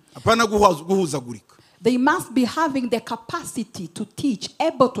 Apana guhuzagurika. They must be having the capacity to teach,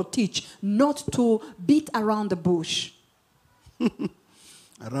 able to teach, not to beat around the bush.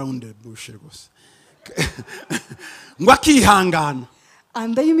 Around the bush rwose. Ngo akihangana.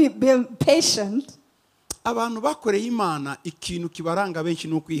 And they may be patient. Abantu bakoreye Imana ikintu kibaranga benshi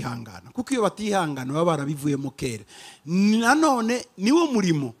no kwihangana. Kuko iyo batihangana baba barabivuyemo kera. Nanone niwo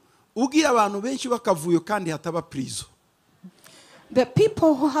murimo ugira abantu benshi bakavuyo kandi hataba prison. The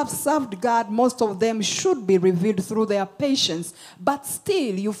people who have served God, most of them should be revealed through their patience. But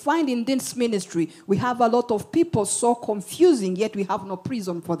still, you find in this ministry, we have a lot of people so confusing, yet we have no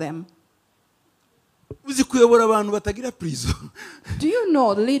prison for them. Uzi kuyobora abantu batagira prison. Do you know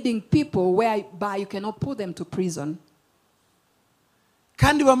leading people whereby you cannot put them to prison,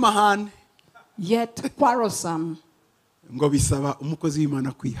 Kandi bamahane yet quarrelsome? ngo bisaba umukozi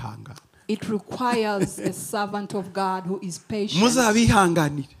w'Imana kwihangana. It requires a servant of God who is patient.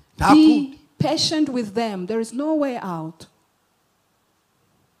 Muzabihanganire. Be patient with them. There is no way out.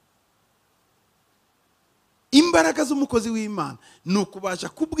 Imbaraga z'umukozi w'Imana nukubasha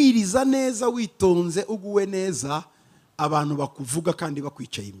kubwiriza neza witonze uguwe neza abantu bakuvuga kandi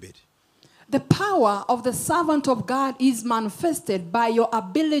bakwicaye imbere. The power of the servant of God is manifested by your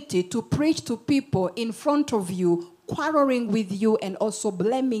ability to preach to people in front of you, quarreling with you and also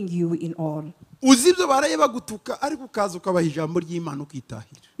blaming you in all. Uzibyo baraye bagutuka ariko ukaza ukabaha ijambo ry'Imana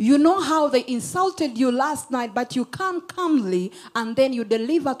ukitahira. You know how they insulted you last night, but you come calmly and then you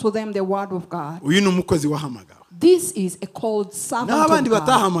deliver to them the word of God. Uyu ni umukozi wahamagawe. This is a called servant N'abandi of God.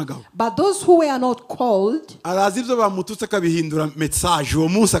 batahamagawe. But those who were not called, Arazi ibyo bamututse akabihindura message uwo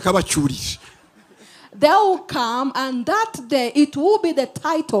munsi akabacyurira. they will come and that day it will be the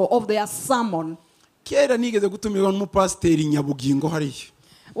title of their sermon. Kera nigeze gutumirwa n'umupasiteri Nyabugingo hariya.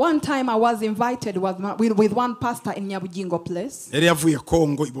 One time I was invited with one pastor in Nyabugingo place. Yari yavuye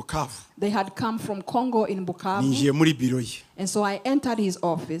Kongo i Bukavu. They had come from Congo in Bukavu. Ninjiye muri biro ye. And so I entered his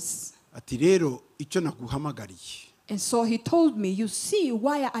office. Ati rero icyo naguhamagariye. And so he told me, you see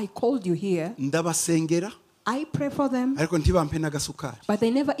why I called you here? Ndabasengera I pray for them, ariko ntibampe n'agasukari. but they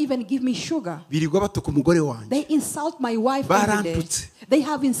never even give me sugar. Birirwa batuka umugore wanjye. They insult my wife every day. Barantutse. They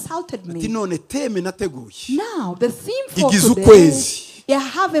have insulted Ati me. none teme nateguye. Now, the theme for Igize today, ukwezi. I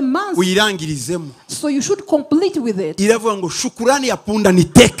have a month, Uyirangirizemo. so you should complete with it. Iravuga ngo shukurani ya punda ni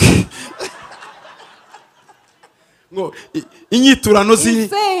teke. Ngo inyiturano It says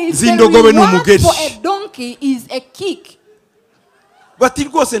the zindogobe reward n'umugeri. for a donkey is a kick. Bati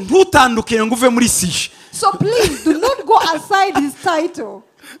rwose ntutandukire ngo uve muri sije. So please do not go aside his title.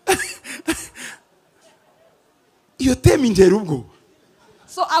 Iyo teme intera ubwo.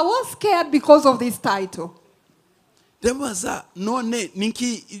 So I was scared because of this title. Ndabaza none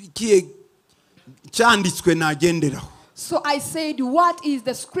ninki kiye cyanditswe nagenderaho. So I said, what is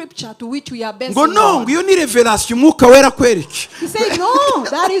the scripture to which we are basing Ngo no, on? ngo iyo ni revelation mwuka wera kwereke. He said, no,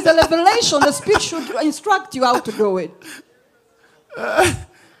 that is a revelation. The Spirit should instruct you how to do it.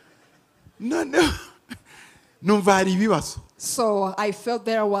 No. Numva hari ibibazo. So I felt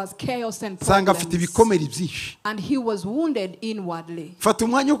there was chaos and Sanga afite problems. ibikomere byinshi. And he was wounded inwardly. Fata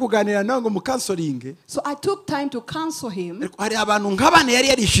umwanya wo kuganira nawe ngo mukansoringe. So I took time to counsel him. Ariko hari abantu nk'abane yari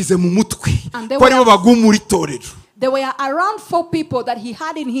yarishize mu mutwe. And they Ko aribo were- bagumura itorero. There were around 4 people that he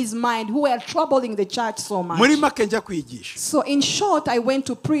had in his mind who were troubling the church so much. Muri make njya kwigisha. So in short, I went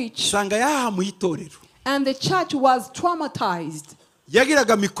to preach. Sanga yahamuye itorero. And the church was traumatized.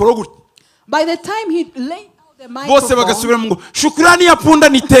 Yagiraga mikoro gutya. By the time he laid out the Bose microphone, bagasubiramo ngo shukurani ya punda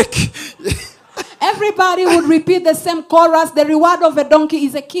ni teke. everybody would repeat the same chorus. The reward of a donkey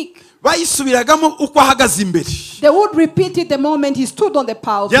is a kick. Bayisubiragamo uko ahagaze imbere. They would repeat it the moment he stood on the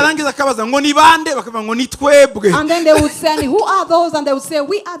pulpit. Yarangiza akabaza ngo ni bande bakavuga ngo ni twebwe. And then they would say, who are those? And they would say,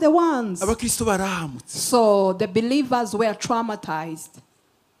 we are the ones. Abakristo barahamutse. So the believers were traumatized.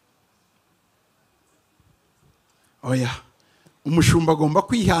 Oya. Umushumba agomba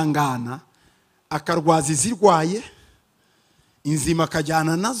kwihangana akarwaza izirwaye inzima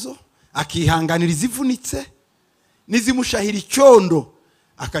akajyana nazo akihanganira izivunitse nizimushahira icyondo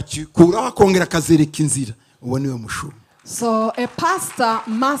akakikuraho akongera akazereka inzira. Uwo niwe mushumba. So a pastor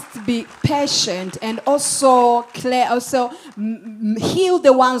must be patient and also heal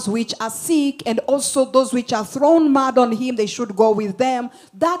the ones which are sick, and also those which are thrown mud on him, they should go with them.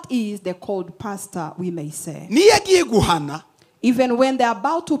 That is the called pastor, we may say. niyo agiye guhana, Even when they're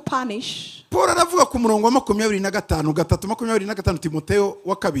about to punish, Paul aravuga ku murongo wa 25 Timoteyo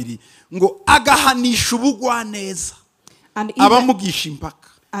wa 2 ngo agahanisha ubugwaneza and abamugisha impaka,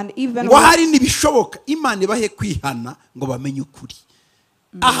 even ngo hari nibishoboka Imana ibahe kwihana ngo bamenye ukuri.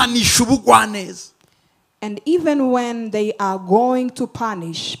 Ahanisha ubugwaneza. And even when they are going to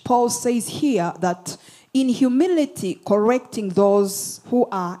punish, Paul says here that in humility correcting those who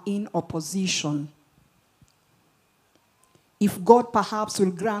are in opposition, if God perhaps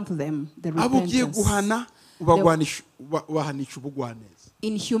will grant them the repentance.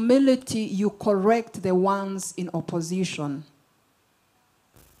 In humility you correct the ones in opposition.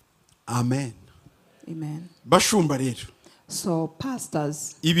 Amen. Amen. Bashumba rero, So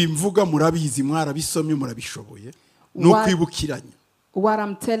pastors, ibi mvuga murabizi, mwarabisomye, murabishoboye, nukwibukiranya. what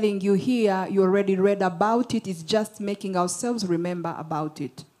I'm telling you here, you already read about it. It's just making ourselves remember about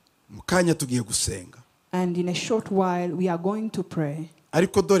it. Mukanya tugiye gusenga. And in a short while, we are going to pray.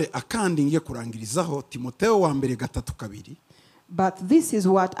 Ariko dore akandi ngiye kurangirizaho Timoteyo wa mbere 3:2. But this is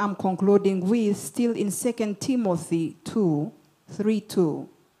what I'm concluding with, still in 2 Timothy 2:3-2.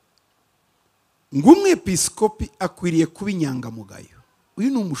 Ng'umwepiskopi akwiriye kuba inyangamugayo. Uyu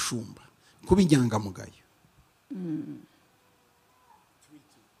ni umushumba, kuba inyangamugayo.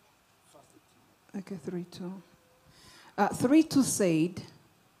 Okay, 3:2. 3:2 said,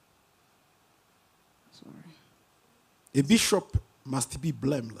 sorry. A bishop must be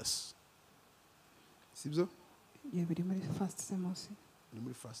blameless. Sibyo? Yeah, we did first Timothy.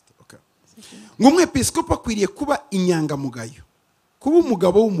 Okay. Ng'umwepiskopi akwiriye kuba inyangamugayo. Kuba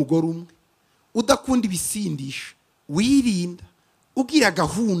umugabo w'umugore umwe, udakunda ibisindisha, wirinda, ugira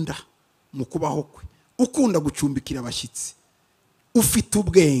gahunda mu kubaho kwe, ukunda gucumbikira abashyitsi, ufite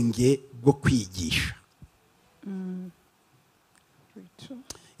ubwenge bwo kwigisha.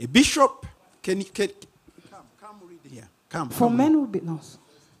 A bishop can come read here. For men will be no.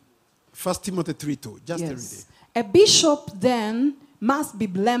 1 Timothy 3:2. Just read it. A bishop then must be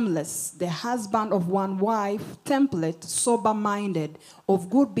blameless, the husband of one wife, temperate, sober-minded, of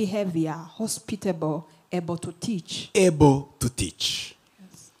good behavior, hospitable, able to teach. Able to teach.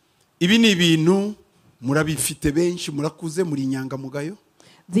 Ibi ni ibintu murabifite benshi, murakuze, muri inyangamugayo.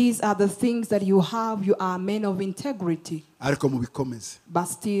 These are the things that you have. You are men of integrity. Ariko mubikomeze. But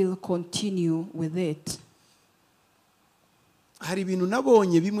still continue with it. Hari ibintu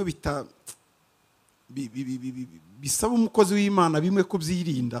nabonye bimwe bisaba umukozi w'Imana bimwe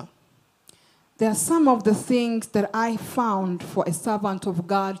kubyirinda. There are some of the things that I found for a servant of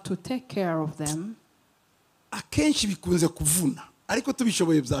God to take care of them. Akenshi bikunze kuvuna, ariko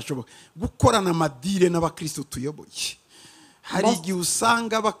tubishoboye byashoboka. Gukorana amadire n'abakristo tuyoboye. Hari igihe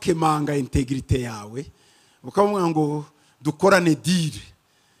usanga bakemanga integrity yawe, ukavuga ngo dukorane dire.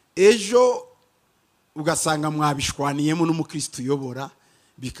 Ejo ugasanga mwabishwaniyemo n'umukristo uyobora,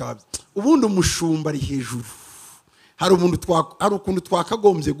 bikaba ubundi umushumba ari hejuru. Hari ukuntu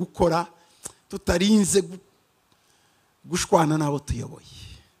twakagombye gukora tutarinze gushwana nabo tuyoboye.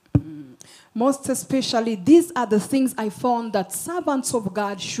 Most especially, these are the things I found that servants of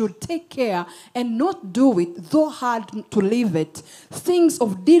God should take care and not do it, though hard to leave it. Things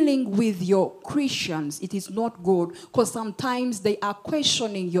of dealing with your Christians, it is not good, because sometimes they are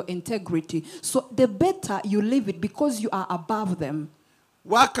questioning your integrity. So the better you leave it, because you are above them.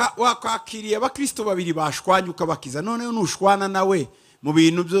 Wakakiriye abakristo babiri bashwanye ukabakiza, none nushwana nawe mu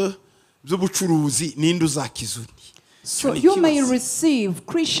bintu by'ubucuruzi ninde uzakizuni. So you may receive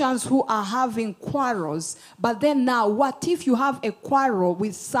Christians who are having quarrels, but then now what if you have a quarrel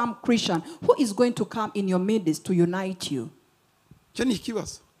with some Christian? Who is going to come in your midst to unite you?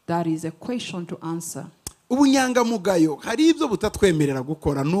 That is a question to answer. Ubunyangamugayo hari ibyo butatwemerera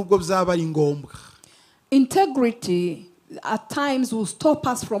gukora nubwo byaba ari ngombwa. Integrity at times will stop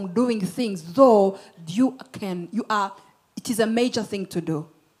us from doing things, though it is a major thing to do.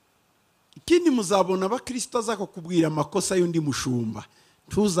 Ikindi muzabona abakristo azako kubwira amakosa y'undi mushumba,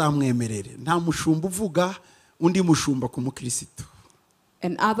 ntuzamwemerere. Nta mushumba uvuga undi mushumba ku mukristo.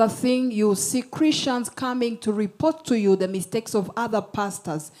 Another thing, you see Christians coming to report to you the mistakes of other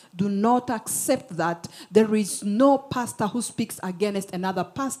pastors. Do not accept that. There is no pastor who speaks against another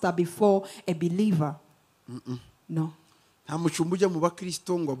pastor before a believer. No. Nta mushumba ujya mu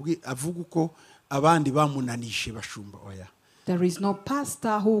bakristo ngo avuga uko abandi bamunanishe bashumba oya. There is no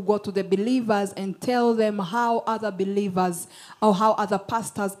pastor who will go to the believers and tell them how other believers or how other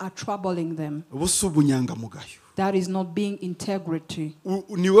pastors are troubling them. Ubusubunyangamugayo. That is not being integrity.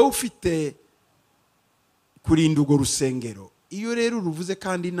 Niwe ufite kurinda urwo rusengero. Iyo rero uruvuze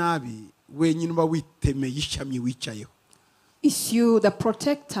kandi nabi wenyine uba witemeye ishamye wicayeho. Is you the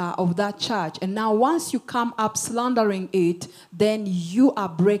protector of that church, and now once you come up slandering it, then you are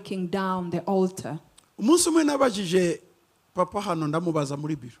breaking down the altar. Umunsi umwe nabajije papa hano ndamubaza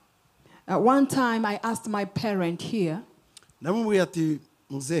muri biro. One time I asked my parent here. Ndamubwira ati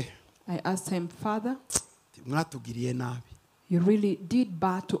muze. I asked him, Father, mwatugiriye nabi. you really did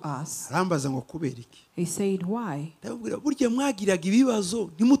bad to us. Arambaza ngo kubera iki? He said, why? Ndabwira burya mwagiraga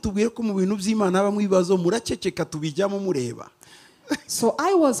ibibazo ntimutubwire ko mu bintu by'Imana habamo ibibazo muraceceka tubijyamo mureba. So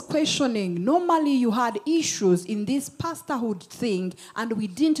I was questioning, normally you had issues in this pastorhood thing and we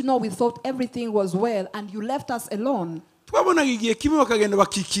didn't know, we thought everything was well and you left us alone. Twabonaga igihe kimwe bakagenda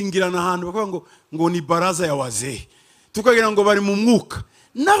bakikingirana ahantu bakavuga ngo ni baraza ya wazee. Tukagira ngo bari mu mwuka.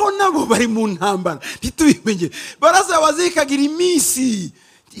 Naho nabo bari mu ntambara. Ntitubimenye. Baraza ya wazee ikagira iminsi.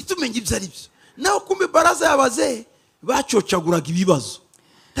 Ntitumenye ibyo ari byo. Naho kumbe baraza ya wazee bacocaguraga ibibazo.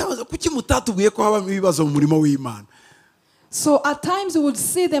 Ndabaza kuki mutatubwiye ko haba ibibazo mu murimo w'Imana. So at times we would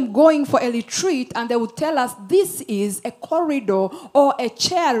see them going for a retreat and they would tell us this is a corridor or a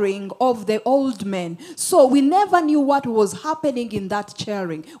chairing of the old men. So we never knew what was happening in that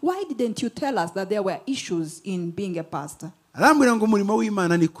chairing. Why didn't you tell us that there were issues in being a pastor? Arambwira ngo umurimo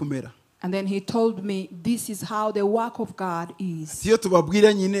w'Imana ni kumera. And then he told me this is how the work of God is. Iyo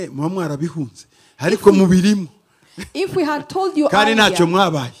tubabwira nyine muba mwarabihunze. Ariko mubirimo. If we had told you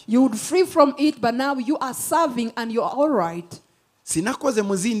earlier, you would free from it, but now you are serving and you are all right. Sinakoze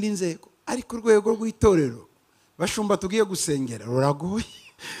mu zindi nzego ariko urwego rw'itorero bashumba tugiye gusengera ruragoye.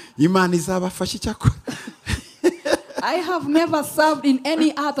 Imana izabafasha cyakora. I have never served in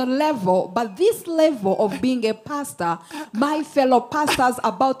any other level, but this level of being a pastor, my fellow pastors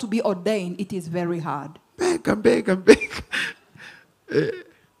about to be ordained, it is very hard. Mbega.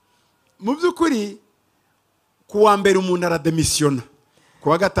 Mu by'ukuri kuwa mbere umuntu arademisiona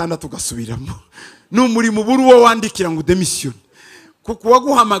kuwa gatandatu ugasubiramo n'umurimo buri wo wandikira ngo demisione kuko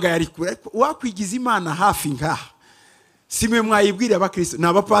waguhamagaye ari kure wakwigiza Imana hafi ngaha simwe mwayibwira abakristo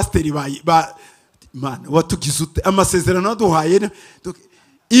n'abapasteri ba Imana watugize amasezerano duhaye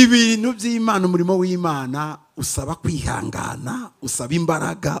ibintu by'Imana umurimo w'Imana usaba kwihangana usaba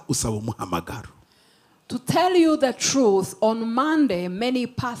imbaraga usaba umuhamagaro. To tell you the truth, on Monday, many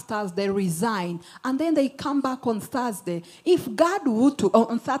pastors, they resign, and then they come back on Thursday. If God would to,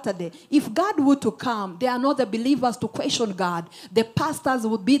 on Saturday, if God would to come, they are not the believers to question God. The pastors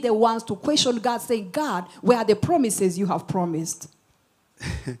would be the ones to question God, saying, God, where are the promises you have promised?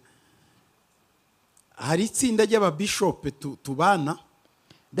 Hari itsinda ry'ababishope tubana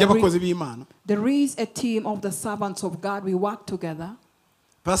ry'abakozi b'Imana. There is a team of the servants of God. We work together.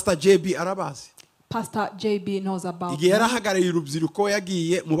 Pastor JB arabazi. Pastor JB knows about igihe yarahagarariye urubyiruko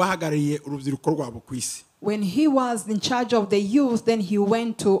yagiye mu bahagarariye urubyiruko rwabo ku isi. When he was in charge of the youth, then he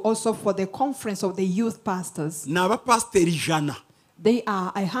went to also for the conference of the youth pastors. N'aba pasteri 100. They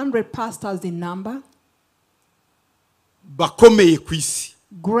are 100 pastors in number. Bakomeye ku isi.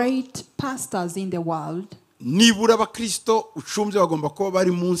 Great pastors in the world. Nibura abakristo ucumbye bagomba kuba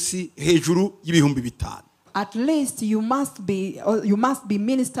bari munsi hejuru y'ibihumbi 5,000. At least you must be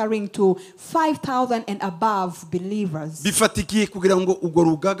ministering to 5,000 and above believers. Bifatikiye kugirango ugo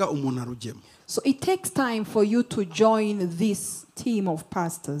rugaga umuntu arujyemo. So it takes time for you to join this team of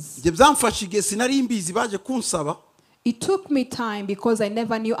pastors. Je byamfashige sinari mbizi baje kunsaba. It took me time because I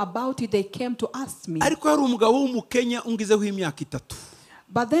never knew about it. They came to ask me. Ariko hari umugabo w'umukenya ungizeho imyaka 3.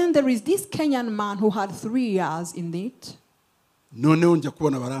 But then there is this Kenyan man who had 3 years in it. Noneho njya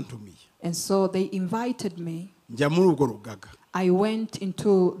kubona barantumiye. And so they invited me. Njya muri ubwo rugaga. I went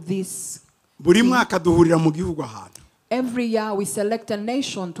into this. Buri mwaka duhurira mu gihugu ahantu. Every year we select a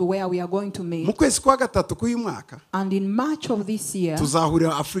nation to where we are going to meet. Mu kwezi kwa gatatu k'uyu mwaka. And in March of this year,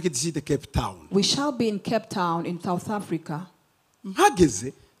 tuzahurira Africa DC Cape Town. We shall be in Cape Town in South Africa.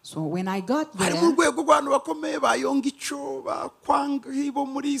 Mpageze. So when I got there, hari mu rwego rw'abantu bakomeye bayonga ico bakwanga hibo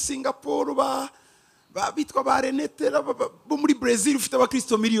muri Singapore bitwa ba Renetera bo muri Brazil ufite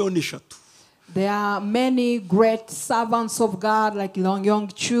abakristo miliyoni 3. There are many great servants of God like Long Yong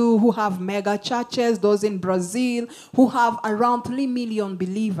Chu who have mega churches, those in Brazil who have around 3 million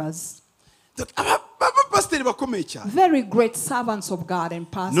believers. Very great servants of God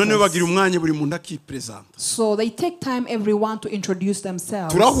and pastors. So they take time everyone to introduce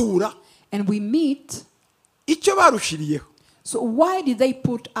themselves. And we meet. So why did they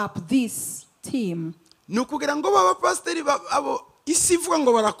put up this team? Isi ivuga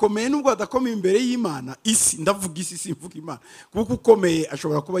ngo barakomeye nubwo badakomeye imbere y'Imana isi ndavuga isi simvuga Imana kuko ukomeye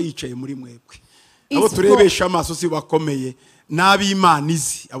ashobora kuba yicaye muri mwebwe. abo turebesha amaso si bakomeye n'ab'Imana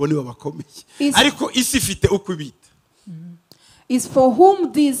izi abo nibo bakomeye ariko isi ifite uko ibita is for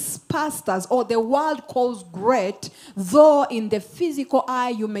whom these pastors or the world calls great, though in the physical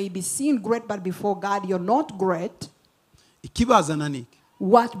eye you may be seen great, but before God you're not great. Ikibazana niki?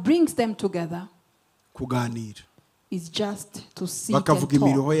 What brings them together kuganira is just to sit and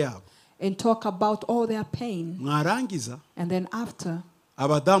talk about all their pain. Mwarangiza And then after,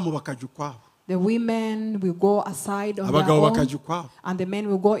 abadamu bakaja ukwabo, the women will go aside on their own, and the men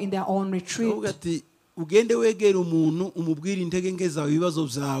will go in their own retreat. Ugende wegera umuntu umubwira intege nke zawe ibibazo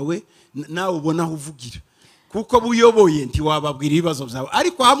byawe nawe ubona uvugira kuko buyoboye nti wababwira ibibazo byawe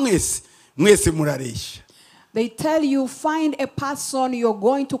ariko mwese muraresha. They tell you, find a person you're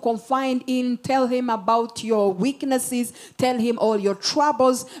going to confide in, tell him about your weaknesses, tell him all your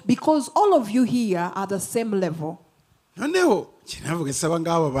troubles, because all of you here are the same level. Noneho kinavuga saba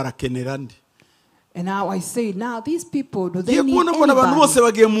ngaba barakenera ndi. And now I say, now these people, do they need anybody?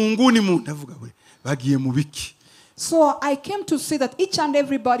 So I came to see that each and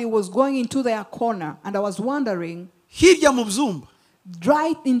everybody was going into their corner, and I was wondering,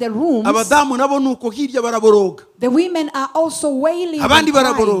 right in the rooms, the women are also wailing,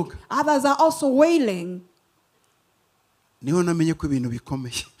 others are also wailing.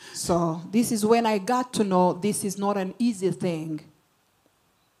 So this is when I got to know this is not an easy thing.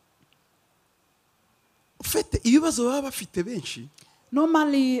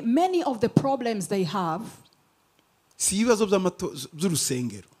 Normally, many of the problems they have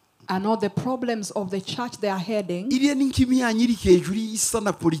are not the problems of the church they are heading. These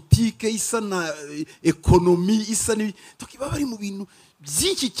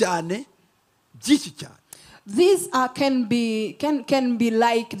can be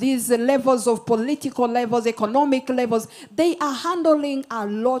like these levels of political levels, economic levels. They are handling a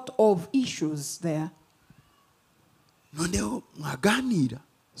lot of issues there.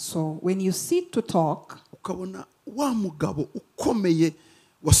 So when you sit to talk,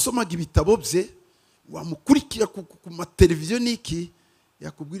 wasomaga ibitabo bye wamukurikira ku mateleviziyo niki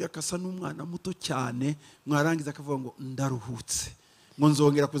yakubwira kasa n'umwana muto cyane mwarangiza akavuga ngo ndaruhutse ngo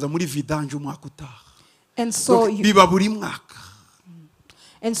nzongera kuza muri vidange umwaka utaha. And so biba buri mwaka.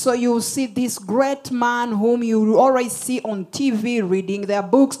 And so you see this great man whom you always see on TV reading their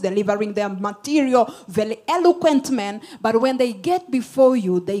books, delivering their material, very eloquent men, but when they get before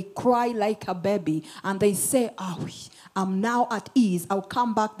you, they cry like a baby and they say, I'm now at ease. I'll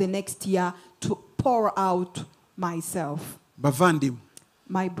come back the next year to pour out myself. Bavandim,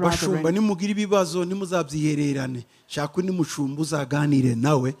 my brethren,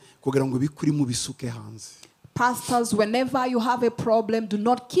 pastors, whenever you have a problem, do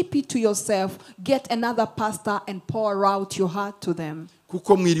not keep it to yourself. Get another pastor and pour out your heart to them.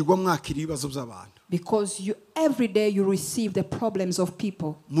 Because every day you receive the problems of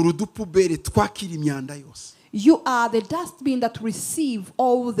people. You are the dustbin that receive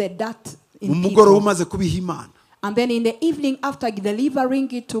all the dirt in people. And then in the evening, after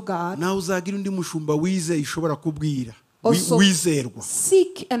delivering it to God, also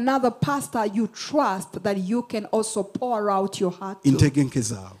seek another pastor you trust that you can also pour out your heart to.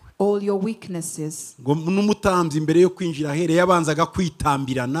 All your weaknesses.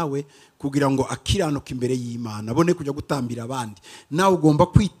 Kugirango akiranuka imbere y'Imana abone kujya gutambira abandi nawe ugomba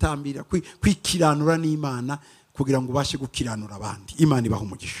kwitambira kwikiranura n'Imana kugirango ubashe gukiranura abandi. Imana ibaha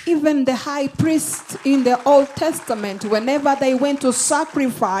umugisha. Even the high priest in the Old Testament, whenever they went to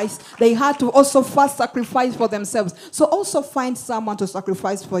sacrifice, they had to also first sacrifice for themselves. So also find someone to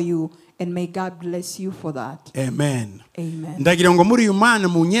sacrifice for you, and may God bless you for that. Amen. Amen. Ndagira ngo muri uyu mana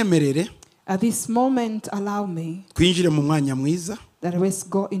munyemerere at this moment allow me twinjire mu mwanya mwiza that let's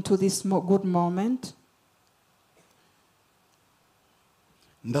go into this good moment.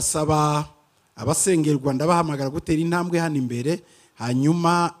 Ndasaba abasengerwa ndabahamagara gutera intambwe hano imbere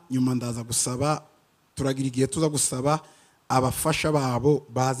hanyuma ndaza gusaba turagira igihe tuza gusaba abafasha babo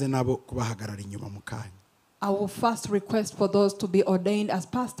baze nabo kubahagarara inyuma mu kanya. I will first request for those to be ordained as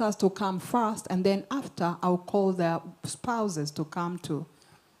pastors to come first, and then after I'll call their spouses to come too.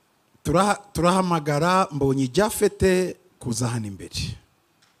 Turahamagara Mbonyi Jafete kuza hano imbere.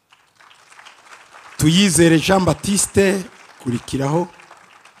 Tuyizere Jean Baptiste kurikiraho.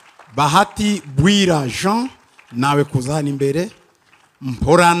 Bahati Bwira Jean nawe kuza hano imbere.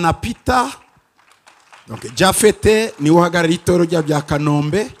 Mporana Peter. Donc Jafete ni uhagarara itoro rya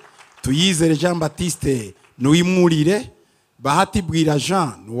Kanombe. Tuyizere Jean Baptiste nuwimurire. Bahati Bwira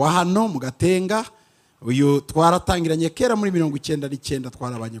Jean nuwa hano mu Gatenga. Uyu twaratangiranye kera muri 1999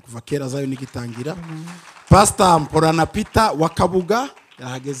 twarabanye kuva kera zayo nigitangira. Pastor Mporana Peter wa Kabuga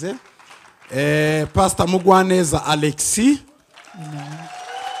yahageze. Pastor Mugwaneza Alexis.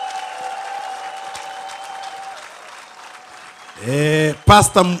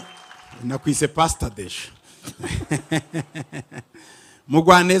 Pastor nakwise Pastor Desh.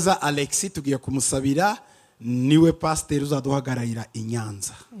 Mugwaneza Alexis tugiye kumusabira niwe pastor uzaduhagararira i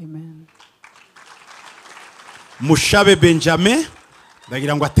Nyanza. Amen. Mushabe Benjamin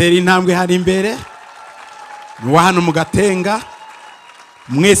ndagira ngo atere intambwe hari imbere. Ni wa hano mu Gatenga.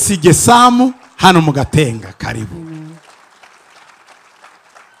 Mwesige Samu hano mu Gatenga karibu. Amen.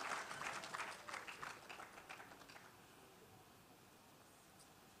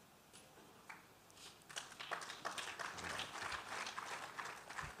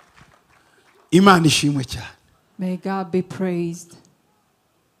 Imana ishimwe cyane. May God be praised.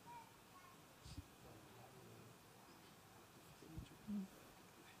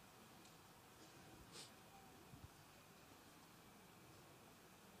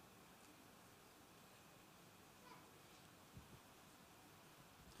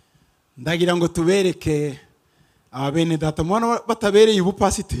 Ndagira ngo tubereke abene data mwana batabereye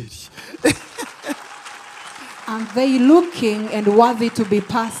ubupasiteri. And they looking and worthy to be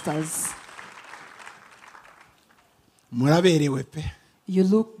pastors. Muraberewe pe. You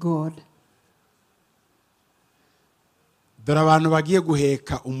look good. Dore abantu bagiye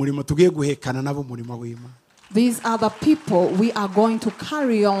guheka umurimo tugiye guhekana nabo umurimo w'Imana. These are the people we are going to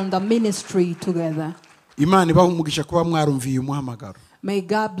carry on the ministry together. Imana ibaha umugisha kuba mwarumviye umuhamagaro. May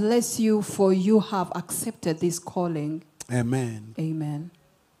God bless you for you have accepted this calling. Amen. Amen.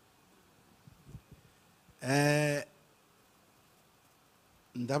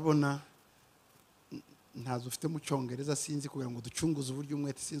 Ndabona ntazo ufite mu cyongereza sinzi kugira ngo ducunguze uburyo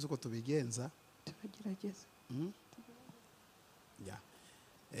umwete sinzi uko tubigenza.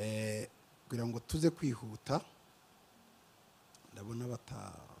 Kugira ngo tuze kwihuta ndabona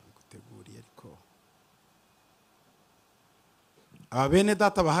bataguteguriye ariko abene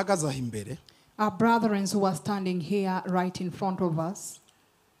data bahagaze aho imbere. Our brethren who are standing here right in front of us,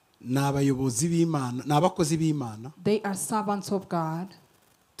 n'abayobozi b'Imana n'abakozi b'Imana. They are servants of God.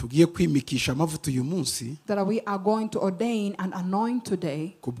 Tugiye kwimikisha amavuta uyu munsi. That we are going to ordain and anoint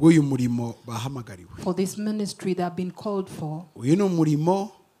today. Kubw'uyu murimo bahamagariwe. For this ministry they have been called for. Uyu ni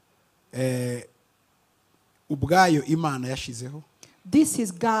umurimo ubwayo Imana yashizeho. This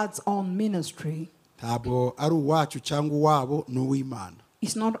is God's own ministry. Ntabwo ari uwacu cyangwa uwabo n'uw'Imana.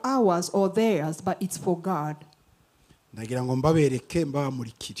 It's not ours or theirs, but it's for God. Ndagira ngo mbabereke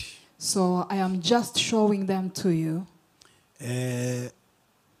mbamurikire. So I am just showing them to you.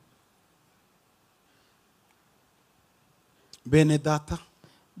 Bene data.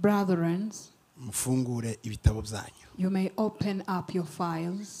 Brethren, mufungure ibitabo byanyu. You may open up your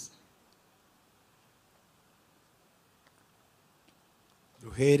files.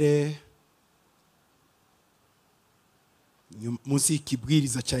 Duhere munsi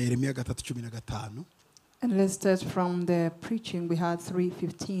y'ikibwiriza cya Yeremiya 3:15. And let's start from the preaching we had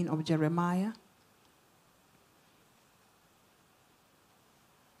 3:15 of Jeremiah.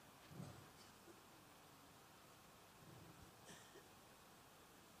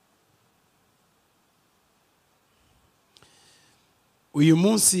 Uyu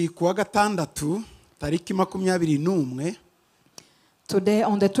munsi kuwa gatandatu tariki 21 Today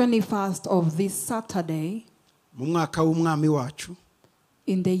on the 21st of this Saturday, mu mwaka w'umwami wacu,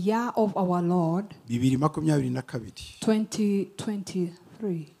 in the year of our Lord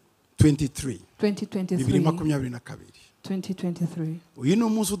 2022. 2023. Uyu ni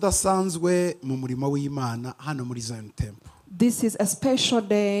umunsi udasanzwe mu murimo w'Imana hano muri Zion Temple. This is a special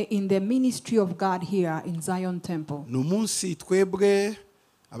day in the ministry of God here in Zion Temple. Ni umunsi twebwe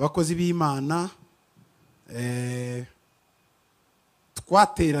abakozi b'Imana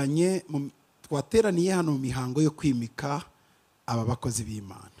twateraniye hano mu mihango yo kwimika aba bakozi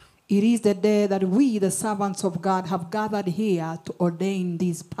b'Imana. It is the day that we, the servants of God, have gathered here to ordain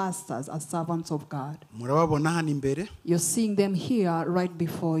these pastors as servants of God. Murababona hano imbere. You're seeing them here right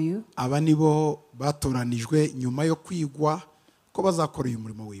before you. Aba nibo batoranijwe nyuma yo kwigwa ko bazakora uyu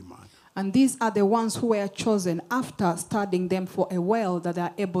murimo w'Imana. And these are the ones who were chosen after studying them for a while that they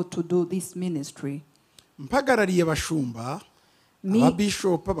are able to do this ministry. Mpagarariye abashumba,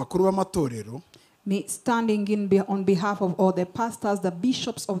 ababishop, abakuru b'amatorero. Me standing on behalf of all the pastors, the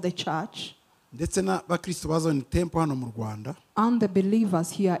bishops of the church, ndetse n'abakristo ba Zion Temple hano mu Rwanda, and the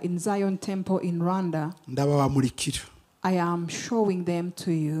believers here in Zion Temple in Rwanda. Ndababamurikira. I am showing them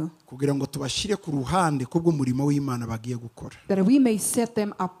to you. Kugira ngo tubashire ku ruhande kubw'umurimo w'Imana bagiye gukora. That we may set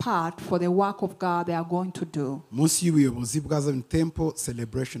them apart for the work of God they are going to do. Munsi y'ubuyobozi bwa Zion Temple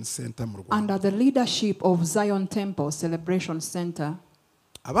Celebration Center mu Rwanda. Under the leadership of Zion Temple Celebration Center.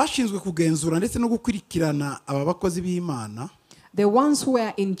 abashinzwe kugenzura ndetse no gukurikirana aba bakozi b'Imana The ones who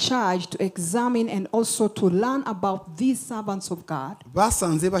are in charge to examine and also to learn about these servants of God,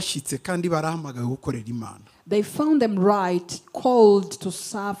 basanze bashitse kandi barahamagaye gukorera Imana they found them right, called to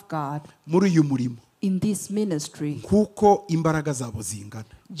serve God muri uyu murimo in this ministry, kuko imbaraga zabo zingana.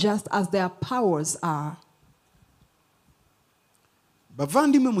 just as their powers are.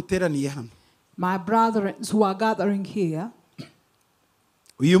 Bavandimwe muteraniye hano, My brothers who are gathering here,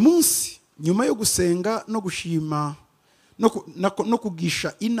 uyu munsi nyuma yo gusenga no gushima no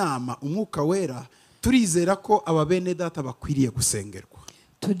kugisha inama umwuka wera, turizera ko ababene data bakwiriye gusengerwa.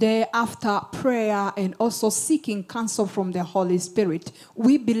 today, after prayer and also seeking counsel from the Holy Spirit,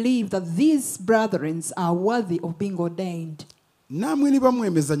 we believe that these brethren are worthy of being ordained. Namwe niba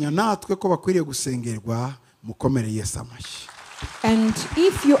mwemezanya natwe ko bakwiriye gusengerwa, mukomere Yesu amashyi. And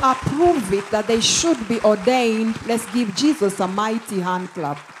if you approve it that they should be ordained, let's give Jesus a mighty hand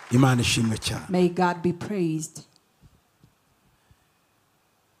clap. Imana ishimwe cyane. May God be praised.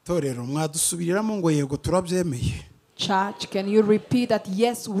 Torero mwadusubiriramo ngo yego turabyemeye. Church, can you repeat that?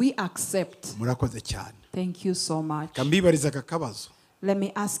 Yes, we accept. Murakoze cyane. Thank you so much. Kambibariza aka kabazo. Let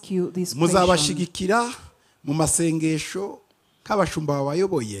me ask you this question. Muzabashigikira mu masengesho k'abashumba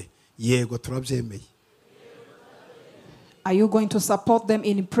babayoboye? Yego turabyemeye. Are you going to support them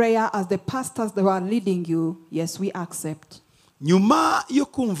in prayer as the pastors that are leading you? Yes, we accept. Nyuma yo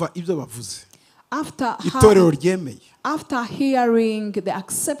kumva ibyo bavuze, After itorero ryemeye, hearing the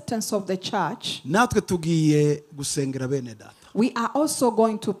acceptance of the church, natwe tugiye gusengera bene data. we are also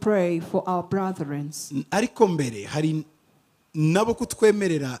going to pray for our brethren. Ariko mbere hari nabo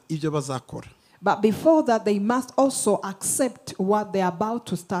kutwemerera ibyo bazakora. But before that, they must also accept what they are about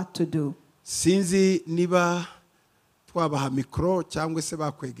to start to do. Sinzi niba twabaha mikoro cyangwa se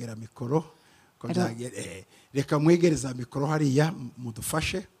bakwegera mikoro. Reka mwegereza mikoro hariya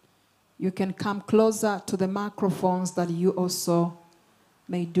mudufashe. You can come closer to the microphones that you also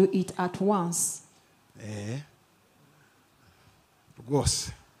may do it at once.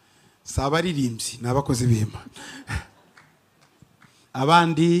 Rwose sabaririmbyi n'abakozi b'Imana.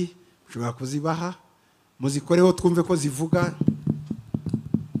 Abandi ushobora kuzibaha muzikoreho twumve ko zivuga.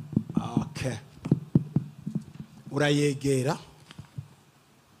 Okay. Urayegera.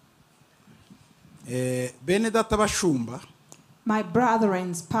 Bene data bashumba, My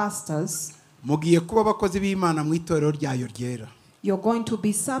brethren, pastors, mugiye kuba abakozi b'Imana mu itorero ryayo ryera. you're going to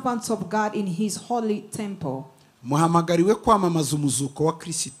be servants of God in His holy temple. Muhamagariwe kwamamaza umuzuko wa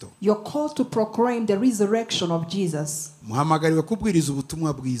Kristo. You're called to proclaim the resurrection of Jesus Muhamagariwe kubwiriza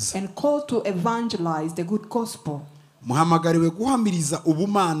ubutumwa bwiza. and called to evangelize the good gospel. Muhamagariwe guhamiriza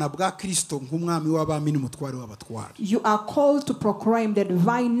ubumana bwa Kristo nk'umwami w'abami n'umutware w'abatware. You are called to proclaim the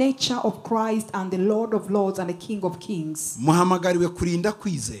divine nature of Christ and the Lord of lords and the King of kings. Muhamagariwe kurinda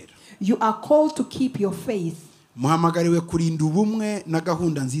kwizera. You are called to keep your faith Muhamagariwe kurinda ubumwe na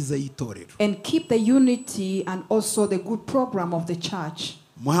gahunda nziza y'itorero. and keep the unity and also the good program of the church.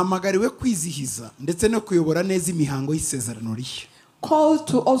 Muhamagariwe kwizihiza ndetse no kuyobora neza imihango y'isezerano rishya. Called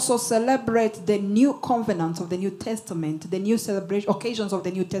to also celebrate the new covenants of the New Testament, the new celebration occasions of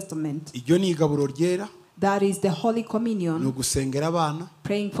the New Testament. Iryo ni igaburo ryera. That is the Holy No Communion, gusengera abana.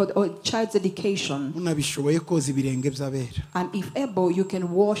 praying for the child's education, Munabishoboye koza ibirenge by'abera. and if able, you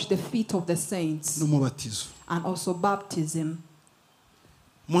can wash the feet of the saints, N'umubatizo. and also baptism.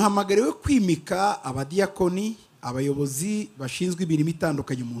 Muhamagariwe kwimika abadiakoni, abayobozi bashinzwe imirimo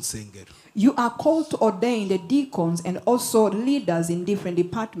itandukanye mu nsengero. You are called to ordain the deacons and also leaders in different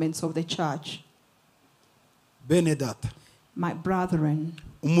departments of the church. Bene data, My brethren,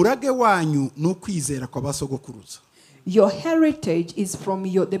 umurage wanyu n'ukwizera kwa basogokuruza. your heritage is from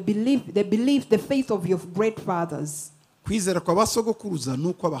the faith of your great fathers. Kwizera kwa basogokuruza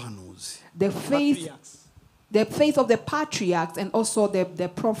nuko abahanuzi. The faith of the patriarchs and also the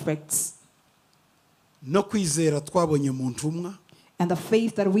prophets. No kwizera twabonye mu ntumwa. And the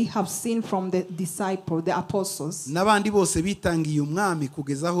faith that we have seen from the disciples, the apostles. N'abandi bose bitangiye umwami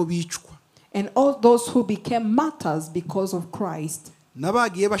kugeza aho bicwa. And all those who became martyrs because of Christ.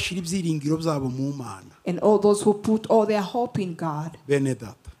 N'abagiye bashira ibyiringiro byabo mu Mana. And all those who put all their hope in God. Bene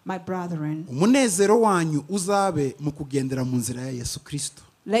data, My brethren, umunezero wanyu uzabe mu kugendera mu nzira ya Yesu Kristo.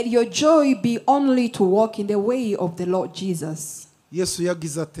 let your joy be only to walk in the way of the Lord Jesus. Yesu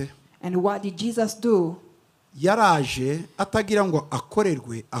yagize ate? And what did Jesus do? Yaraje atagira ngo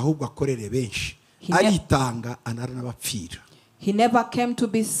akorerwe ahubwo akorere benshi. Aritanga anarabapfira. He never came to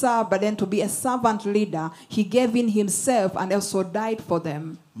be served, but then to be a servant leader. He gave in himself and also died for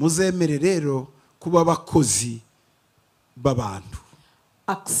them. Muzemere rero kuba abakozi b'abantu.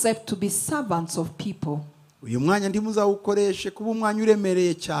 Accept to be servants of people. uyu mwanya ndi muzawukoreshe kuba umwanya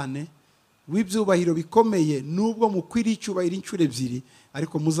uremereye cyane w'ibyubahiro bikomeye, nubwo mukwiriye icyubahiro inshuro ebyiri,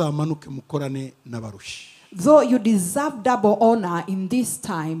 ariko muzamanuke mukorane n'abarushi. Though you deserve double honor in this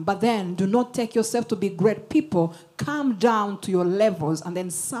time, but then do not take yourself to be great people. Come down to your levels and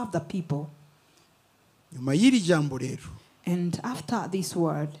then serve the people. Nyuma y'iri jambo rero, And after this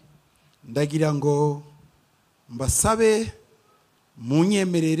word, ndagira ngo mbasabe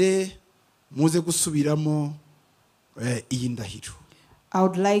munyemerere muze gusubiramo iyi ndahiro. I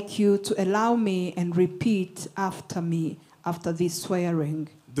would like you to allow me and repeat after me after this swearing.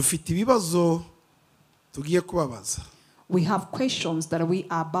 Dufite ibibazo tugiye kubabaza. We have questions that we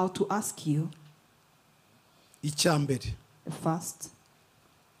are about to ask you. Icyambere, First,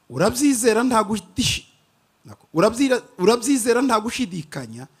 urabyizera nta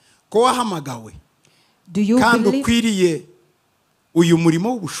gushidikanya ko wahamagawe do you kandi believe? ukwiriye uyu murimo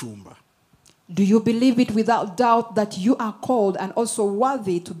w'ubushumba? Do you believe it without doubt that you are called and also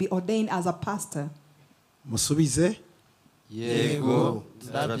worthy to be ordained as a pastor? Musubize. Yego,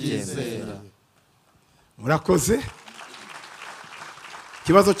 ndabyizera. Murakoze.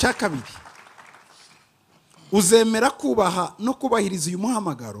 Kibazo cya kabiri, uzemera kubaha no kubahiriza uyu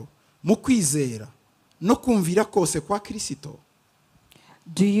muhamagaro mu kwizera no kumvira kose kwa Kristo?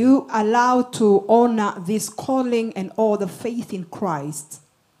 Do you allow to honor this calling and all the faith in Christ?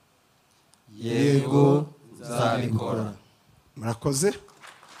 Yego, nzabikora. Murakoze.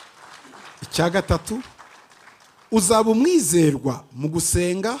 Icya gatatu, uzaba umwizerwa mu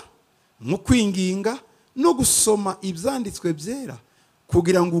gusenga, mu kwinginga no gusoma ibyanditswe byera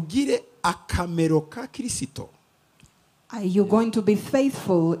kugira ngo ugire akamero ka Kristo? Are you going to be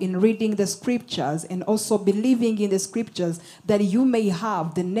faithful in reading the scriptures and also believing in the scriptures that you may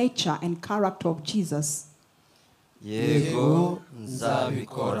have the nature and character of Jesus? Yego,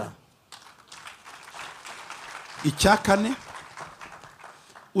 nzabikora. Icya kane,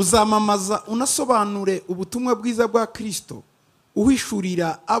 uzamamaza unasobanure ubutumwa bwiza bwa Kristo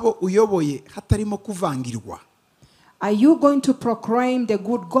uhishurira abo uyoboye hatarimo kuvangirwa? Are you going to proclaim the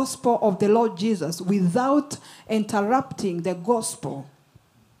good gospel of the Lord Jesus without interrupting the gospel?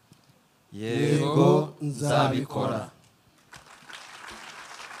 Yego, nzabikora.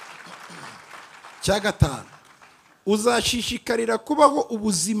 Cya gatanu, uzashishikarira kubaho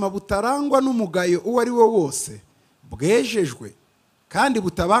ubuzima butarangwa n'umugayo uwo ari wo wose, bwejejwe kandi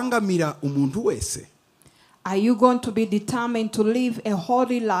butabangamira umuntu wese? Are you going to be determined to live a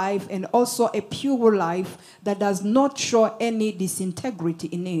holy life and also a pure life that does not show any disintegrity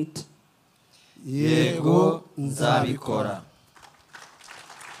in it? Yego, nzabikora.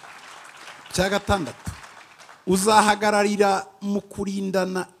 Cya gatandatu, uzahagararira mu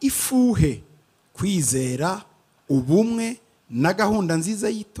kurindana ifuhe, kwizera, ubumwe na gahunda nziza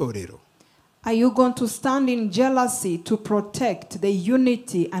y'itorero? Are you going to stand in jealousy to protect the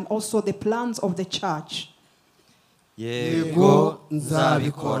unity and also the plans of the church? Yego,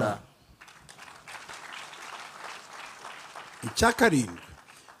 nzabikora. Icya karindwi,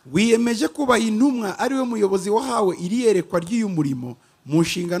 wiyemeje kubaha intumwa ari we muyobozi wahawe iri yerekwa ry'uyu murimo mu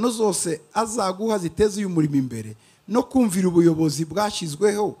nshingano zose azaguha ziteza uyu murimo imbere no kumvira ubuyobozi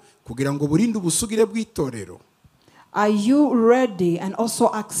bwashyizweho kugira ngo burinde ubusugire bw'itorero? Are you ready and also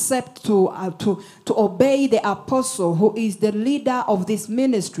accept to obey the apostle who is the leader of this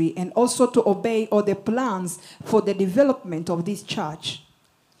ministry and also to obey all the plans for the development of this church?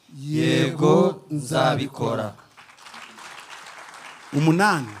 Yego, nzabikora.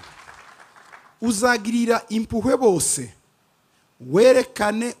 Umunani, uzagirira impuhwe bose,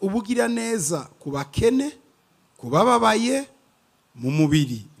 werekane ubugira neza ku bakene, ku bababaye mu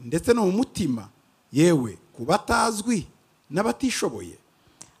mubiri ndetse no mu mutima, yewe ku batazwi n'abatishoboye?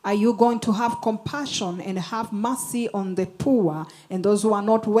 Are you going to have compassion and have mercy on the poor and those who are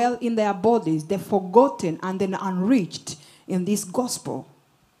not well in their bodies, the forgotten and the unreached in this gospel?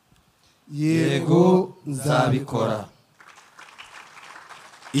 Yego, nzabikora.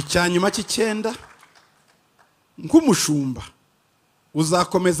 Icyanyuma cy'icyenda, nk'umushumba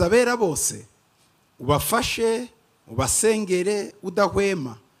uzakomeza abera bose, ubafashe, ubasengere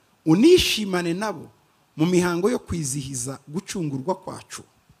udahwema, unishimane nabo mu mihango yo kwizihiza gucungurwa kwacu.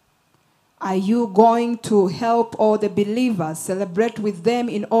 Are you going to help all the believers, celebrate with them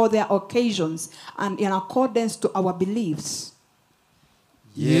in all their occasions and in accordance to our beliefs?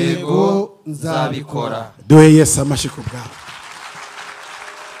 Yego, nzabikora. Duhe Yesu amashyi ku bwawe.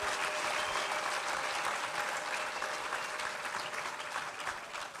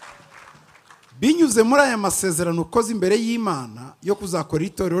 Binyuze muri aya masezerano ukoze imbere y'Imana yo kuzakora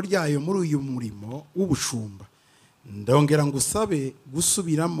itorero ryayo muri uyu murimo w'ubushumba, ndongera ngusabe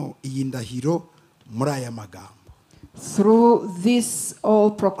gusubiramo iyi ndahiro muri aya magambo. Through these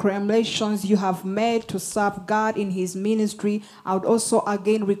all proclamations you have made to serve God in his ministry, I would also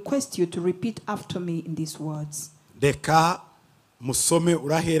again request you to repeat after me in these words. Reka musome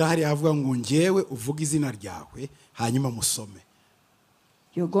urahera hari avuga ngo ngewe uvuga izina ryawe hanyuma musome.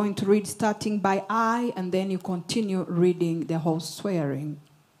 You're going to read starting by I, and then you continue reading the whole swearing.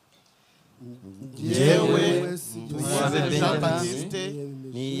 Yewe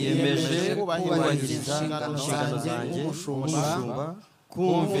niyemeje kubahiriza inshingano zanjye umushumba,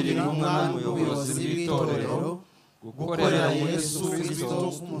 kumvira intumwa n'umuyobozi w'itorero, gukorera Yesu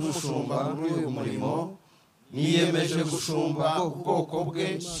Kristo nk'umushumba muri uyu murimo. Niyemeje gushumba ubwoko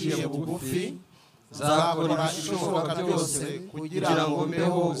bwe nciye bugufi, nzakora ibishoboka byose kugira ngo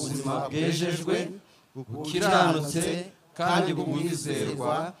mbeho ubuzima bwejejwe, bukiranutse kandi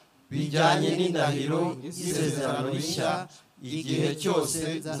bumwizerwa, bijyanye n'indahiro y'isezerano rishya igihe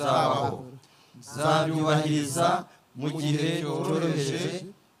cyose nzabaho. Nzabyubahiriza mu gihe cyoroheje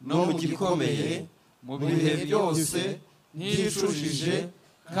no mu gikomeye, mu bihe byose nticujije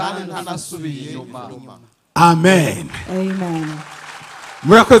kandi ntanasubiye inyuma. Amen. Amen.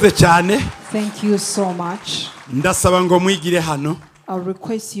 Murakoze cyane. Thank you so much. Ndasaba ngo mwigire hano. I'll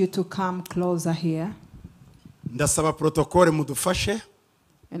request you to come closer here. Ndasaba protocole mudufashe.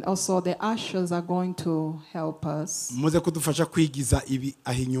 And also the ushers are going to help us. Muze kudufasha kwigiza ibi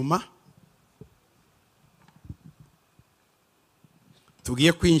ahinyuma.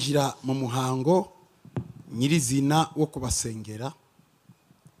 Tugiye kwinjira mu muhango nyirizina wo kubasengera.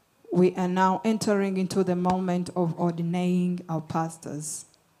 We are now entering into the moment of ordaining our pastors.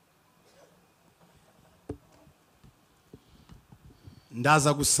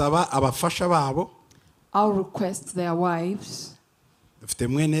 Ndaza gusaba abafasha babo. I'll request their wives. Dufite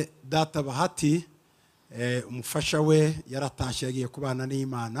mwene data Bahati, umufasha we yaratashye yagiye kubana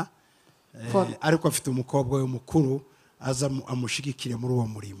n'Imana, ariko afite umukobwa we mukuru aza amushigikire muri uwo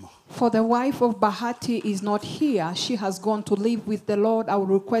murimo. For the wife of Bahati is not here. She has gone to live with the Lord. I will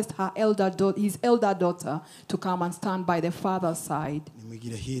request his elder daughter to come and stand by the father's side.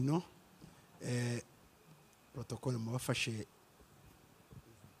 Nimugire hino. Protocole mubafashe.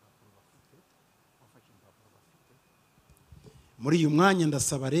 Muri uyu mwanya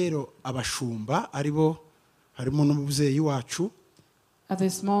ndasaba rero abashumba aribo harimo n'umubyeyi wacu. At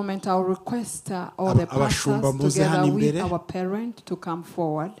this moment, I'll request all the pastors together with our parent to come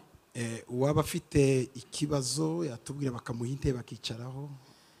forward. Uwaba afite ikibazo yatubwira bakamuha intebe bakicaraho.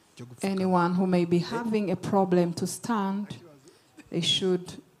 Anyone who may be having a problem to stand, they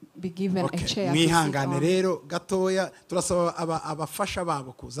should be given a chair. Mwihangane rero gatoya turasaba abafasha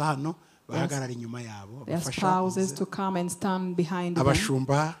babo kuza hano bahagarara inyuma yabo. Their spouses to come and stand behind them.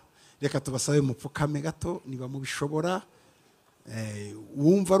 Abashumba reka tubasabe mupfukame gato niba mubishobora.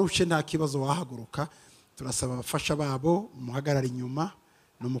 Wumva ruce nta kibazo wahaguruka. Turasaba abafasha babo muhagarara inyuma.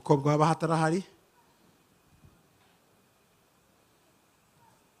 N'umukobwa waba hatarahari.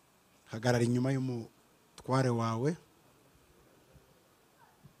 Hagarara inyuma y'umutware wawe.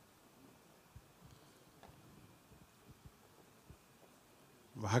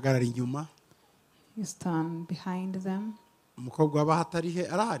 Bahagarara inyuma. You stand behind them. Umukobwa waba hatarihe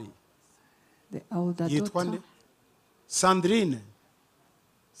arahari. The elder daughter. Sandrine.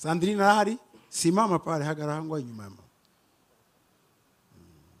 Sandrine arahari. Si mama pale hagarara ngo inyuma mama.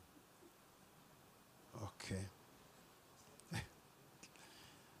 Okay.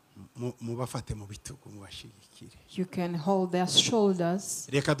 Mubafate mu bitugu mubashigikire. You can hold their shoulders.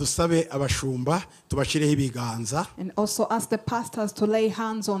 Reka dusabe abashumba tubashireho ibiganza. And also ask the pastors to lay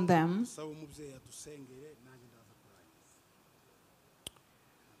hands on them.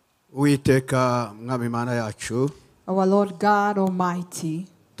 Uiteka mwami Mana yacu. Our Lord God Almighty,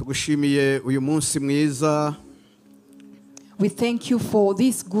 tugushimiye uyu munsi mwiza. We thank you for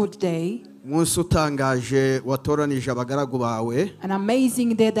this good day. Munsi utangaje watoranije abagaragu bawe. An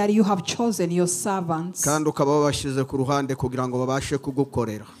amazing day that you have chosen your servants. Kandi ukaba wabashyize ku ruhande kugira ngo babashe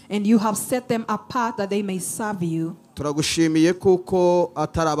kugukorera. And you have set them apart that they may serve you. Turagushimiye kuko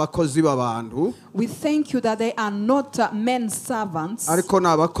atari abakozi b'abantu. We thank you that they are not men's servants. Ariko ni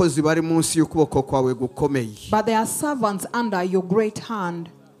abakozi bari munsi y'ukuboko kwawe gukomeye. But they are servants under your great hand.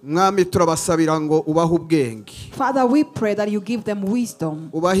 Mwami turabasabira ngo ubahe ubwenge. Father, we pray that you give them wisdom.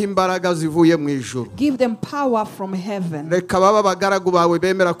 Ubahe imbaraga zivuye mu ijuru. Give them power from heaven. Reka baba abagaragu bawe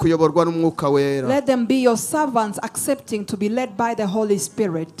bemera kuyoborwa n'umwuka wera. Let them be your servants accepting to be led by the Holy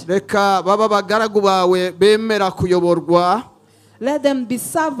Spirit. Reka baba abagaragu bawe bemera kuyoborwa. Let them be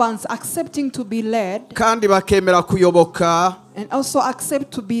servants accepting to be led. Kandi bakemera kuyoboka. And also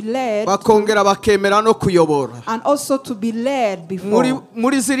accept to be led. bakongera bakemera no kuyobora. And also to be led before.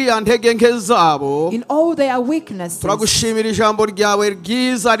 muri ziriya ntege nke zabo In all their weaknesses. turagushimira ijambo ryawe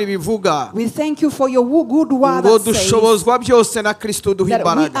ryiza ribivuga We thank you for your good word ngo that says dushobozwa byose na Kristo duha that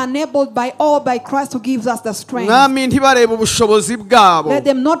we are imbaraga. enabled by all by Christ who gives us the strength. Mwami ntibarebe ubushobozi bwabo, Let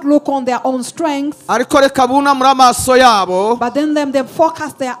them not look on their own strength, ariko reka bunamure amaso yabo but then they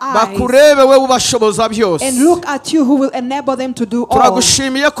focus their eyes bakurebe we ubashoboza byose. and look at you who will enable them to do all.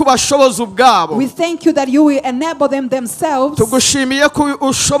 turagushimiye ko ubashoboza ubwabo, We thank you that you will enable them themselves. tugushimiye ko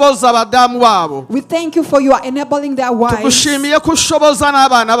ushoboza abadamu babo, We thank you for you are enabling their wives. tugushimiye ko ushoboza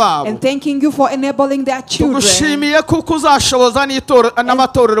n'abana babo, And thanking you for enabling their children. tugushimiye ko uzashoboza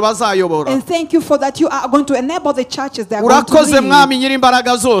n'amatorero bazayobora. And thank you for that you are going to enable the churches they are going to urakoze lead. mwami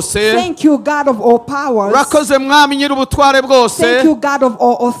nyir'imbaraga zose, Thank you, God of all powers. urakoze mwami nyir'ubutware bwose, Thank you, God of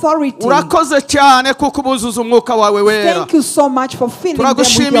all authority. urakoze cyane kuko ubuzuza umwuka wawe wera. Thank you so much for filling them with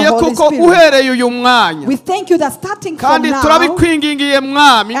turagushimiye your Holy kuko Spirit. uhereye uyu mwanya We thank you that starting from kandi now, turabikwingingiye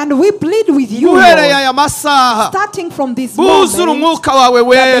mwami, and we plead with you, uhereye Lord, aya masaha starting from this buzura moment, umwuka wawe that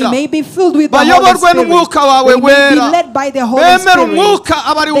they wera, may be filled with the Holy bayoborwe Spirit. n'umwuka wawe They may be wera, led by the Holy bemere Spirit. umwuka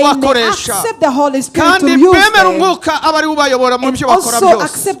aba ari They may ubakoresha, accept the Holy Spirit to kandi use bemere them, umwuka aba ari ubayobora mu and byo bakora also byose.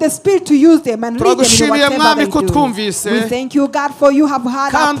 accept the Spirit to use them and lead them in turagushimiye whatever mwami they ko do. twumvise, We thank you, God, for you have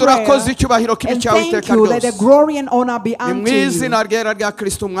heard our kandi urakoze prayer. icyubahiro kibi And cyawe thank iteka you, let the ryose. glory and honor be Ni mu unto you. izina ryera rya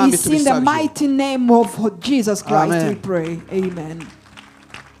Kristo mwami It's in the tubisabye. mighty name of Jesus Christ Amen. we pray. Amen.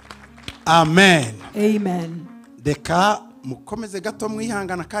 amen. Amen. Reka mukomeze gato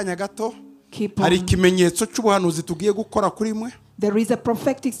mwihangana akanya gato. Keep Hari on. ikimenyetso cy'ubuhanuzi tugiye gukora kuri mwe. There is a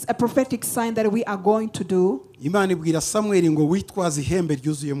prophetic sign that we are going to do. Imana ibwira Samuel ngo witwaze ihembe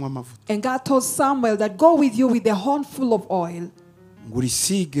ryuzuyemo amavuta. And God told Samuel that go with you with the horn full of oil Ngo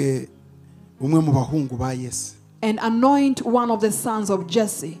urisige umwe mu bahungu ba Yesu. and anoint one of the sons of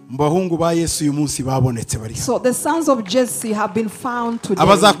Jesse. Mu bahungu ba Yesu uyu munsi babonetse bari. So the sons of Jesse have been found today.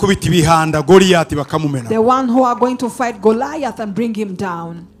 Abazakubita ibihanda Goliath bakamumena. The one who are going to fight Goliath and bring him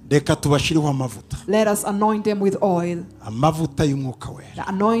down. Reka tubashiriho amavuta. Let us anoint them with oil. Amavuta y'umwuka wera. The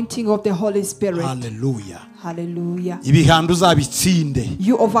anointing of the Holy Spirit. Hallelujah. Hallelujah. Ibihanda uzabitsinde.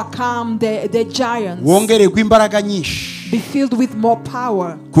 You overcome the giants. Wongererwe imbaraga nyinshi. Be filled with more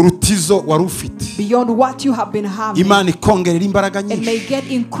power Kurutizo wari ufite. beyond what you have been having. Imana ikongerera imbaraga And may nyinshi.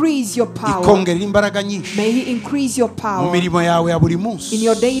 God increase your power. Ikongerera imbaraga nyinshi. May He increase your Mu power mirimo yawe ya buri munsi. in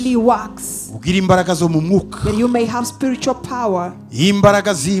your daily works. Ugira imbaraga zo mu mwuka. That you may have spiritual power.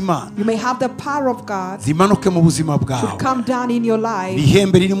 Imbaraga z'Imana You may have the power of God zimanuke mu buzima to bwawe. come down in your life.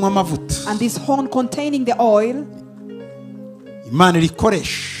 Ihembe ririmo amavuta. And this horn containing the oil, Imana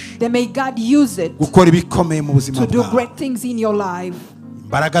irikoresha then may God use it gukora ibikomeye mu buzima to do bwawe. great things in your life.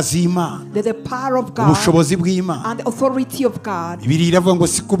 Imbaraga z'Imana, That the power of God ubushobozi bw'Imana. and the authority of God. Bibiliya iravuga ngo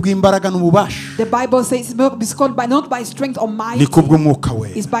si kubw'imbaraga n'ububasha, The Bible says it's called by not by strength or might, ni kubw'umwuka we.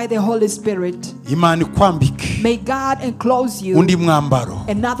 it's by the Holy Spirit. Imana ikwambike May God enclose you undi mwambaro,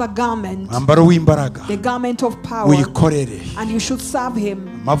 another garment, mwambaro w'imbaraga, the garment of power, uyikorere. and you should serve Him.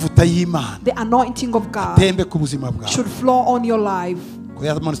 Amavuta y'Imana The anointing of God tembe ku buzima bwawe. should flow on your life, Ko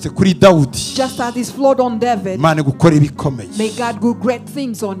yamanutse kuri Dawudi, just as it flowed on David. Imana gukora ibikomeye. May God do great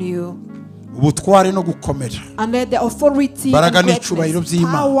things on you, Ubutware no gukomera and let the authority, Imbaraga and n'icyubahiro greatness,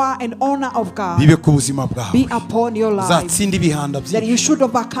 by'Imana power and honor of God bibe ku buzima bwawe. be upon your life. Uzatsinde ibihanda That byinshi, you should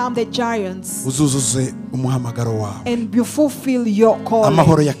overcome the giants uzuzuze umuhamagaro wawe. and you fulfill your calling.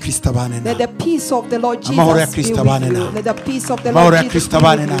 Amahoro ya Kristo abane Let nawe. the peace of the Lord Jesus Amahoro ya be Kristo with abane you. nawe. Let the peace of the Amahoro Lord ya Jesus Kristo be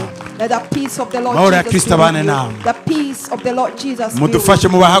abane with you. nawe. Let the peace of the Lord Amahoro ya Jesus Kristo be abane with you. nawe. The peace of the Lord Jesus be with Mudufashe you.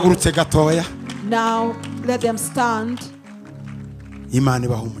 mu bahagurutse gatoya. Now let them stand. Imana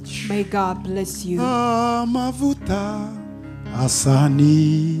ibahe umugisha. May God bless you. Amavuta asa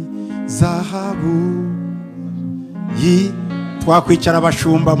ni zahabu. Twakwicara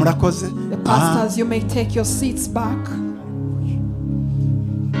abashumba murakoze. The pastors, you may take your seats back.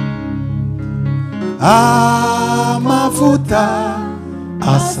 Amavuta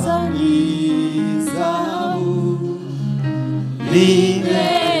asa ni zahabu.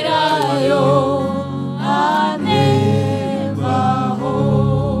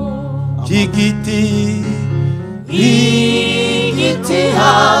 Igiti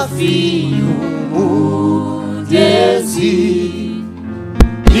hafi y'umugezi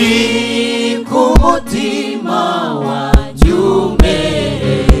ni ku mutima wanjye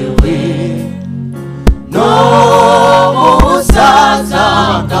umerewe no mu busaza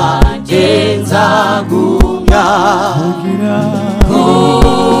bwanjye nzagumya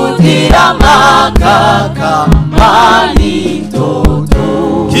kugira amakaka manitoto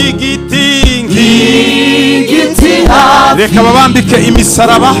igiti reka babambike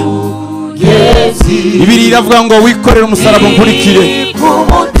imisaraba. Bibiliya iravuga ngo wikorere umusaraba nkurikire.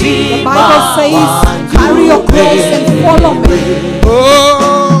 The Bible says, carry your cross and follow me.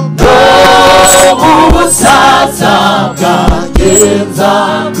 ubusaza bwanjye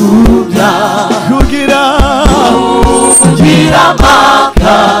nzakubya kugira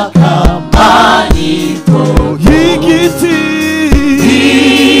amakakamanito y'igiti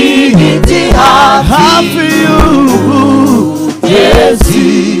hafi y'umugezi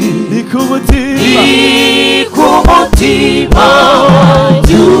ni ku mutima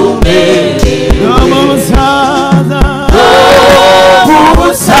y'umere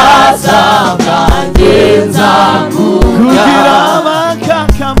ubusaza bwanjye nzakubya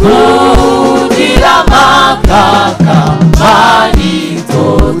kugira amakakamanito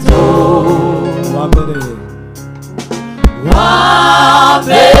wambere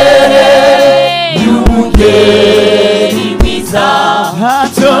y'umugeri mwiza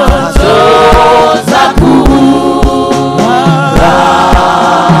atoza kuburana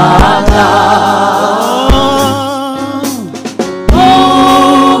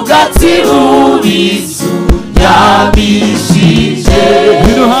ubwatsi bubisi uryamishije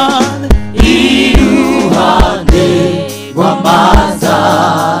iruhande rw'amazi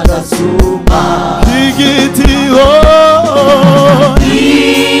arasuma igiti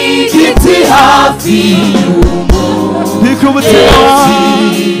hafi y'umugezi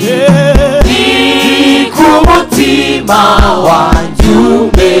ni ku mutima wanjye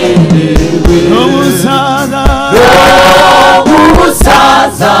umerewe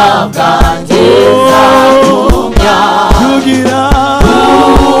ubusaza bwanjye nzakubya kugira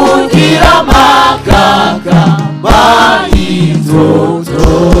amakakamanito.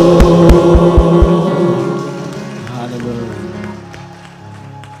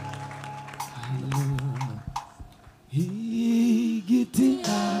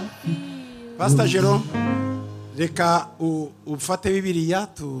 Pastor Jerome, reka ufate Bibiliya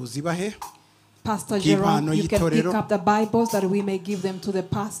tuzibahe. Pastor Jerome, you can pick up the Bibles that we may give them to the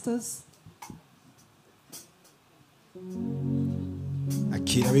pastors.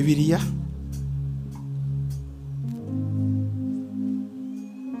 Akira Bibiliya.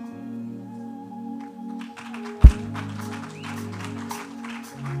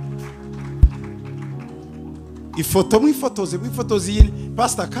 Ifoto mwifotoze yini.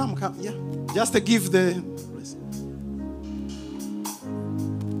 Pastor, come, yeah. Just to give the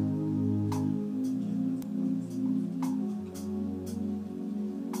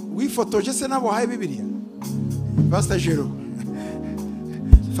wifotoje se nabo haye Bibiliya. Pastor Jero.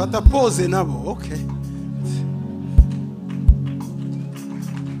 Fata pose nabo, okay.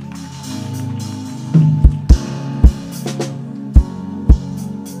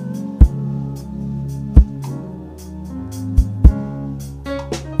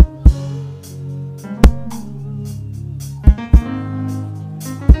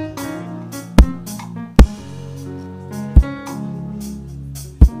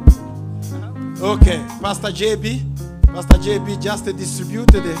 Okay, Pastor JB, just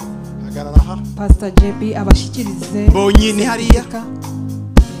distributed it. Pastor JB abashikirize. Bonyi ni hariya.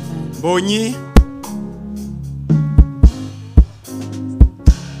 Bonyi.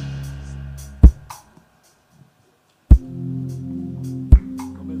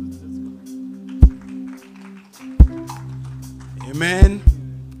 Amen.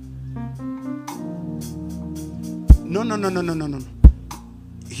 No.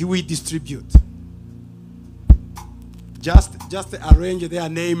 He will distribute. Just arrange their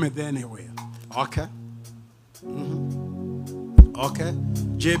name anywhere. Okay? Okay.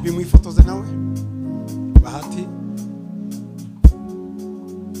 JB mwifotoze nawe. Bahati.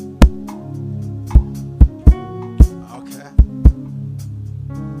 Okay.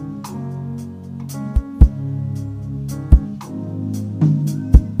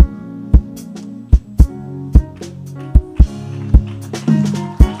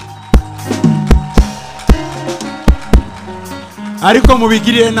 Ariko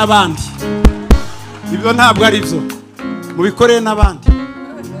mubigirire n'abandi. Ibyo ntabwo ari byo. Mubikoreye n'abandi.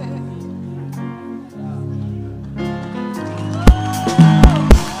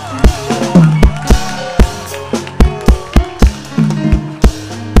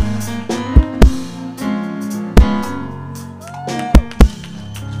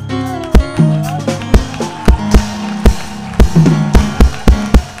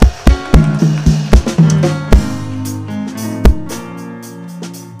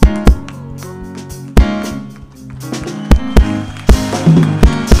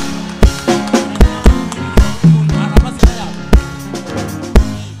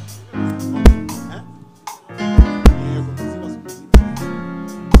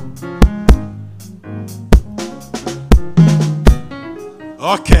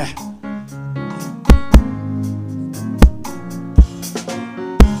 Okay.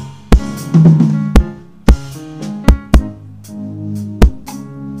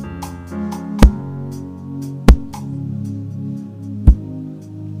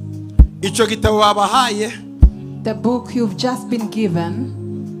 Icyo gitabo babahaye, The book you've just been given,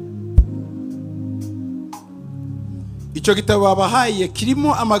 icyo gitabo babahaye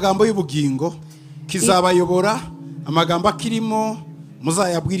kirimo amagambo y'ubugingo, kizabayobora. Amagambo akirimo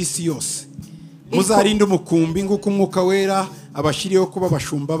muzayabwira isi yose, muzarinde umukumbi nguko umwuka wera abashiriyeho kuba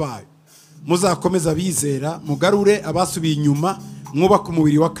abashumba bayo, muzakomeza bizera, mugarure abasubiye inyuma, mwubaka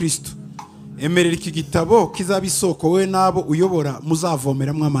umubiri wa Kristo. Emerera iki gitabo kizaba isoko we nabo uyobora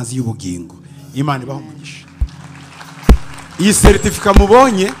muzavomeramo amazi y'ubugingo. Imana ibaho umugisha. Iyi certificate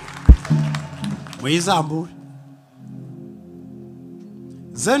mubonye muyizambure.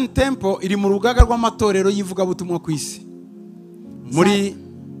 Zion Temple iri mu rugaga rw'amatorero y'ivugabutumwa ku isi,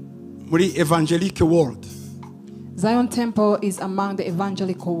 muri evangelical world. Zion Temple is among the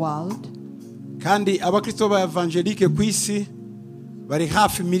evangelical world. Kandi abakristo ba evangelique ku isi bari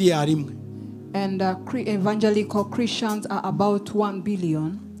hafi miliyari imwe. And evangelical Christians are about 1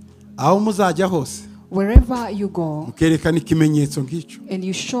 billion. Aho muzajya hose, Wherever you go, mukerekana ikimenyetso ngicyo, and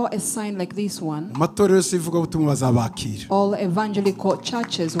you show a sign like this one, amatorero yose y'ivugabutumwa bazabakira. all evangelical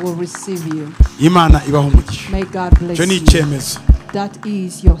churches will receive you. Imana ibaho umugisha. May God bless Cyo ni you. icyemezo. That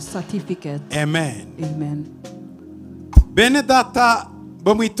is your certificate. Amen. Amen. Bene data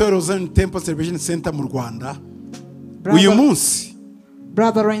bo mu itorero Zion Temple Celebration Center mu Rwanda, uyu munsi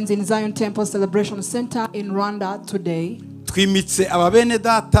Brethren in Zion Temple Celebration Center in Rwanda today, twimitse ababene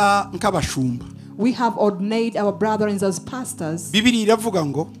data nk'abashumba. we have ordained our brethren as pastors. Bibiri iravuga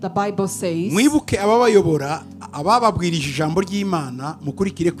ngo The Bible says mwibuke ababayobora, abababwirije ijambo ry'Imana,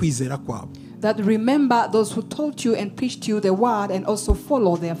 mukurikire kwizera kwabo. that remember those who taught you and preached you the word and also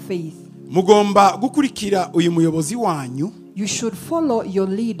follow their faith. Mugomba gukurikira uyu muyobozi wanyu, You should follow your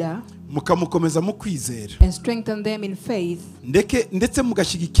leader mukamukomeza mu kwizera, and strengthen them in faith, ndetse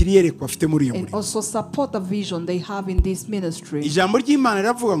mugashyigikira iyerekwa afite muri uyu and murimo. also support the vision they have in this ministry. Ijambo ry'Imana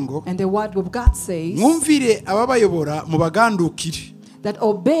riravuga ngo And the word of God says mwumvire ababayobora mubagandukire, that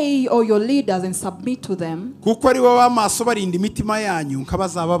obey all your leaders and submit to them, kuko ari bo b'amaso barinda imitima yanyu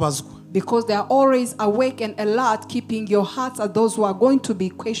nk'abazababazwa. because they are always awake and alert, keeping your hearts as those who are going to be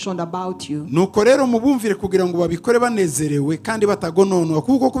questioned about you. Nuko rero mubumvire kugira ngo babikore banezerewe kandi batagononwa,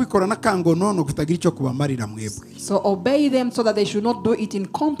 kuko kubikora n'akangonono kutagira icyo kubamarira mwebwe. So obey them so that they should not do it in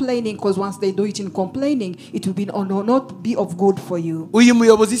complaining, because once they do it in complaining, it will be not be of good for you. Uyu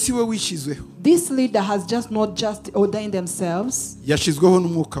muyobozi si we wishyizweho, This leader has not just ordained themselves. yashizweho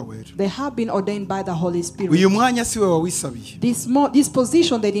n'umwuka wera. They have been ordained by the Holy Spirit. Uyu mwanya si we wawisabiye, This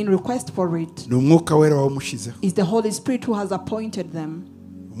position, they didn't request for it. ni umwuka wera wamushizeho. It's the Holy Spirit who has appointed them.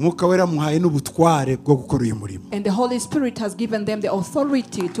 Umwuka wera muhaye n'ubutware bwo gukora uyu murimo. And the Holy Spirit has given them the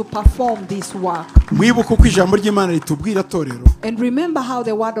authority to perform this work. Mwibuke uko ijambo ry'Imana ritubwira torero And remember how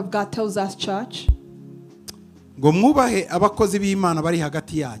the word of God tells us, church, ngo mwubahe abakozi b'Imana bari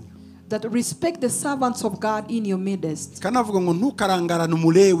hagati yanyu. that respect the servants of God in your midst. Kanavuga ngo ntukarangarane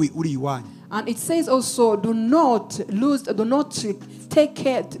umulewi uri iwanyu. And it says also, do not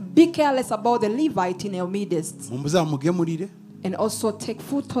be careless about the Levite in your midst. Muzamugemurire, And also take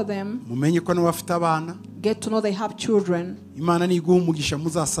food to them. mumenye ko n'abafite abana. Get to know they have children. Imana niguha umugisha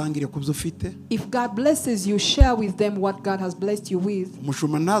muzasangire ku byo ufite. If God blesses you, share with them what God has blessed you with.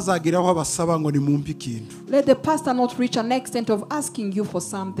 Umushumba ntazagire aho abasaba ngo nimumpe ikintu. Let the pastor not reach an extent of asking you for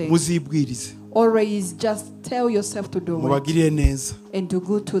something. Muzibwirize, Always just tell yourself to do it mubagirire neza and do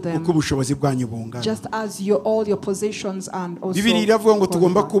good to them, uko ubushobozi bwanyu bungana. just as all your possessions and also. Bibiri iravuga ngo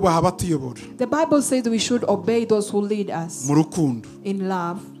tugomba qualify. kubaha abatuyobora The Bible says we should obey those who lead us mu rukundo, in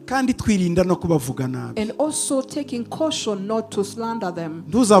love, kandi twirinda no kubavuga nabi. and also taking caution not to slander them.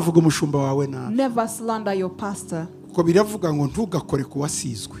 Ntuzavuge umushumba wawe nabi, Never slander your pastor, kuko biravuga ngo ntugakore ku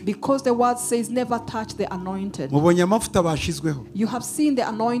wasizwe. because the word says never touch the anointed. Mubonye amavuta bashizweho, You have seen the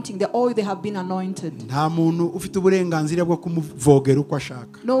anointing, the oil they have been anointed. nta muntu ufite uburenganzira bwo kumuvogera uko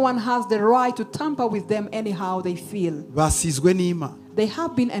ashaka. No one has the right to tamper with them anyhow they feel. Basizwe n'Imana, They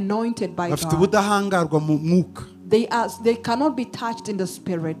have been anointed by bafite God. ubudahangarwa mu mwuka. They cannot be touched in the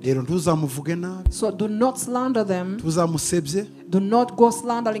spirit. Rero ntuzamuvuge nabi, So do not slander them. tuzamusebye, Do not go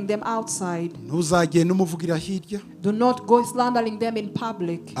slandering them outside. ntuzagende umuvugira hirya, Do not go slandering them in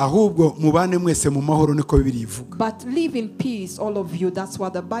public. ahubwo mubane mwese mu mahoro, niko Bibiliya ivuga. But live in peace, all of you. That's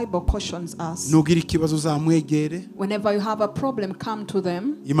what the Bible cautions us. nugira ikibazo uzamwegere, Whenever you have a problem, come to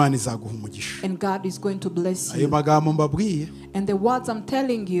them, Imana izaguha umugisha. and God is going to bless Ayo you. magambo mbabwiye And the words I'm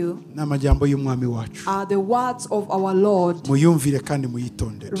telling you ni amajambo y'umwami wacu, are the words of our Lord. muyumvire kandi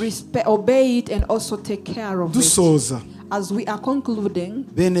muyitondere. Obey it and also take care of it. Dusoza, As we are concluding,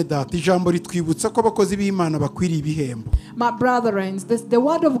 bene data, ijambo ritwibutsa ko abakozi b'Imana bakwiriye ibihembo. my brethren, the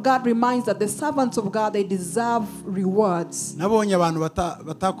word of God reminds that the servants of God, they deserve rewards. Nabonye abantu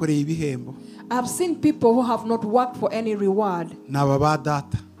batakoreye ibihembo, I've seen people who have not worked for any reward. ni aba ba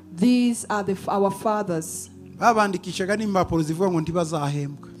data. These are our fathers. Babandikishaga n'impapuro zivuga ngo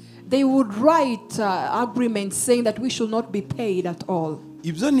ntibazahembwa. They would write agreements saying that we should not be paid at all.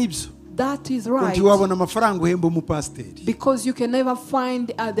 Ibyo nibyo. That is right. Ntiwabona amafaranga uhemba umupasiteri. Because you can never find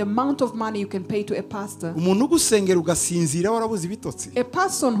the amount of money you can pay to a pastor. Umuntu ugusengera ugasinzira warabuze ibitotsi, A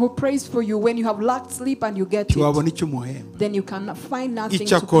person who prays for you when you have lacked sleep and you get it, ntiwabona icyo umuhemba. then you can find nothing to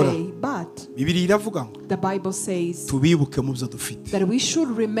Icyakora, pay. But Bibiliya iravuga ngo the Bible says tubibuke mu byo dufite. that we should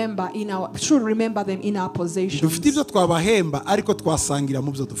remember them in our possessions. Dufite ibyo twabahemba ariko twasangira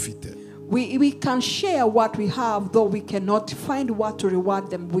mu byo dufite. We can share what we have, though we cannot find what to reward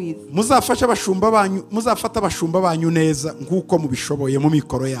them with. Muzafata abashumba banyu neza nk'uko mubishoboye mu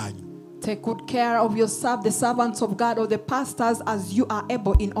mikoro yanyu. Take good care of yourself, the servants of God or the pastors, as you are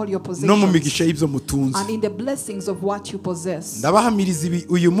able in all your no mu possessions migisha y'ibyo mutunze. and in the blessings of what you possess. Ndabahamiriza ibi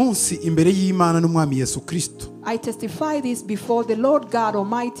uyu munsi imbere y'Imana n'umwami Yesu Kristo, I testify this before the Lord God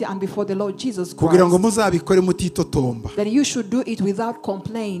Almighty and before the Lord Jesus kugira ngo Christ, muzabikore mutitotomba that you should do it without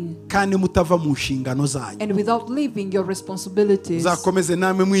complaint kandi mutava mu nshingano zanyu. and without leaving your responsibilities. Muzakomeze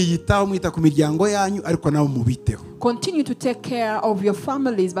namwe mwiyitaho, mwita ku miryango yanyu, ariko nabo mubiteho. Continue to take care of your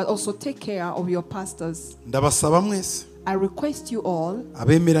families, but also take care of your pastors. Ndabasaba mwese I request you all,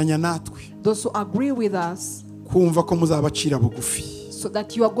 abemeranya natwe, those who agree with us, kumva ko muzabacira bugufi, so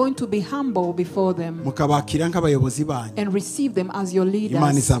that you are going to be humble before them mukabakira nk'abayobozi banyu. and receive them as your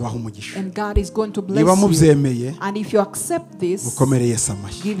Imana leaders. izabaha umugisha. And God is going to Niba bless you. mubyemeye, And if you accept this, mukomere Yesu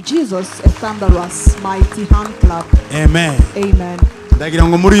amashyi. give Jesus a thunderous, mighty hand clap. Amen. Amen. Ndagira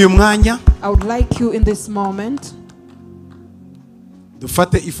ngo muri uyu mwanya I would like you in this moment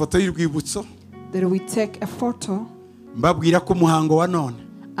dufate ifoto y'urwibutso, that we take a photo mbabwira ko umuhango wa none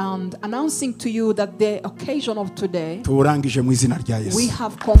and announcing to you that the occasion of today, tuwurangije mu izina rya we Yesu.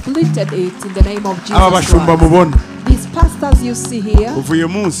 have completed it in the name of Aba Jesus bashumba Christ. mubona These pastors you see here, uvuye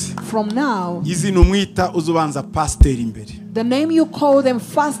munsi from now, izina umwita uzubanza pasiteri imbere, the name you call them,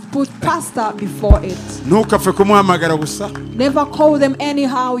 first put pastor before it. ntukapfe kumuhamagara gusa Never call them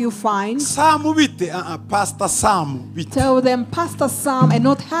anyhow you find. Samu bite, pasita Samu bite, Tell them Pastor Sam and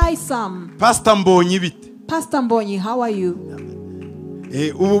not Hi Sam. pasita Mbonyi bite. Pastor Mbonyi, how are you?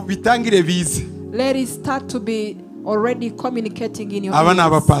 Ubu bitangire bize, Let it start to be already communicating in your aba ni ears.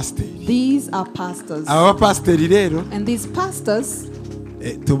 abapasiteri. These are pastors. Aba bapasiteri rero And these pastors,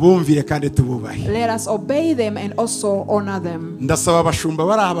 tubumvire kandi tububahe. let us obey them and also honor them. Ndasaba abashumba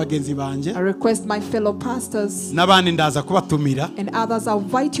bari aha bagenzi banjye I request my fellow pastors n'abandi ndaza kubatumira and others, I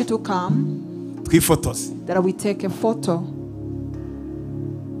invite you to come, twifotoze. that we take a photo.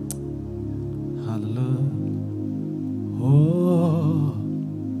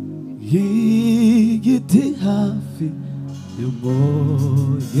 Igiti hafi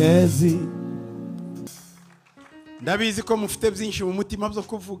y'umugezi. Ndabizi ko mufite byinshi mu mutima byo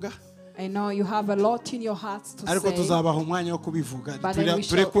kuvuga, I know you have a lot in your hearts to ariko say, tuzabaha umwanya wo kubivuga. But then we shall-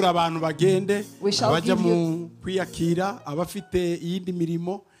 Turekura abantu bagende, we shall abajya give mu kwiyakira, abafite iyindi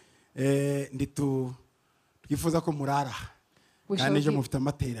mirimo, twifuza ko murara we shall kandi ejo give- mufite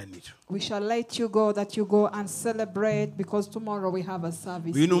amateraniro. we shall let you go, that you go and celebrate, because tomorrow we have a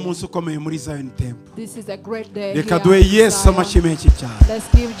service Uyu ni here. umunsi ukomeye muri Zion Temple. This is a great day Reka here duhe in Yesu Zion. amashyi menshi cyane. Let's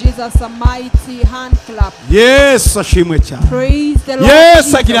give Jesus a mighty hand clap. Yesu ashimwe cyane. Praise the Lord Yesu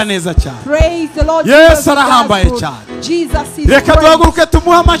Jesus. agira neza cyane. Praise the Lord Yesu Jesus. He does arahambaye good. cyane. Jesus is Reka great. duhaguruke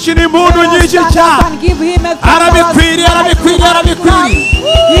tumuhe amashyi n'impundu Let us nyinshi stand up cyane. and give him a Arabikwiriye, arabikwiriye, arabikwiriye.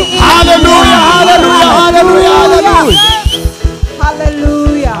 He is Hallelujah, hallelujah, hallelujah, hallelujah.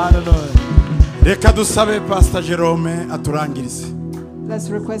 Hallelujah. Reka dusabe Pastor Jerome aturangirize. Let's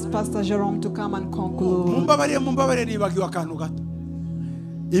request Pastor Jerome to come and conclude. Mumbabarire nibagiwe akantu gato.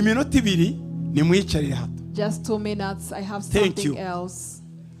 Iminota ibiri nimwicarire hato. Just 2 minutes. I have Thank something you. else.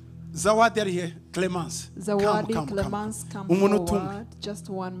 Zawadi ari he? Clemence. Zawadi Clemence, come Umuntu forward. Just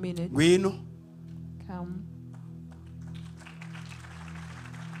 1 minute. Ngwino. Come.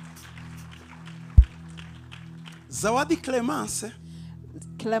 Zawadi Clemence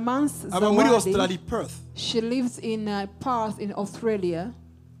Clemence aba muri Zawadi, Australia Perth. she lives in Perth in Australia.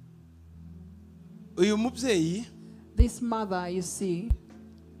 Uyu mubyeyi This mother, you see,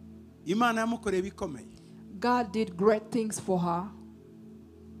 Imana yamukoreye bikomeye. God did great things for her.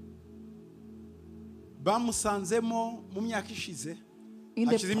 Bamusanzemo mu myaka ishize In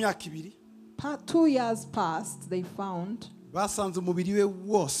the hashize imyaka 2 2 years past, they found basanze umubiri we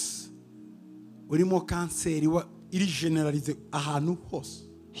wose urimo kanseri iri generalize ahantu hose.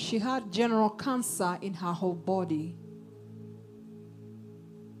 she had general cancer in her whole body.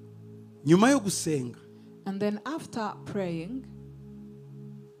 Nyuma yo gusenga And then after praying,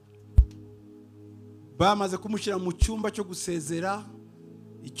 bamaze kumushyira mu cyumba cyo gusezera,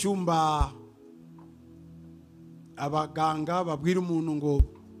 icyumba abaganga babwira umuntu ngo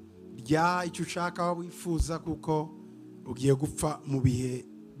rya icyo ushaka wifuza kuko ugiye gupfa mu bihe.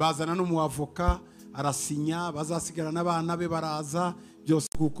 Bazana n'umuavoka arasinya, bazasigara n'abana be baraza byose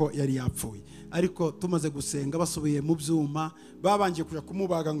kuko yari yapfuye. Ariko tumaze gusenga basubiye mu byuma, babanje kuja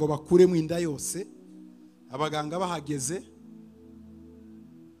kumubaga ngo bakure mu inda yose. Abaganga bahageze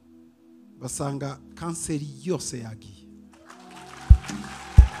basanga kanseri yose yagiye.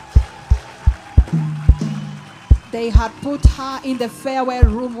 they had put her in the farewell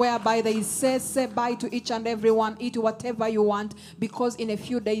room whereby they say bye to each and everyone, eat whatever you want, because in a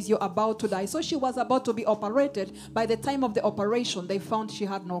few days you're about to die. So she was about to be operated. By the time of the operation, they found she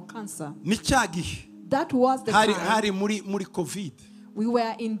had no cancer. Ni cyagihe That was the hari time muri COVID. we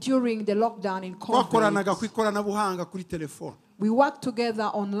were enduring the lockdown in Twakoranaga COVID. ku ikoranabuhanga kuri telefone. We worked together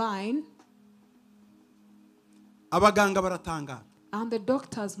online, Abaganga baratangara. and the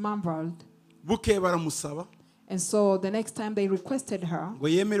doctors marveled. Buke baramusaba And so the next time they requested her ngo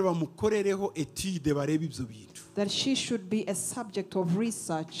yemere bamukorereho etude barebe ibyo bintu. that she should be a subject of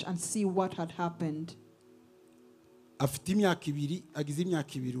research and see what had happened. Afite imyaka 2, agize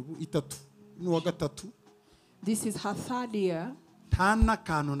imyaka 2 ubu 3 n'uwa gatatu. This is her 3rd year. Nta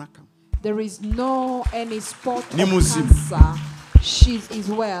n'akantu na kamwe. There is no any spot of Ni muzima. cancer. She is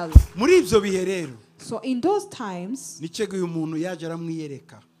well. Muri ibyo bihe rero So in those times, nicege uyu muntu yaje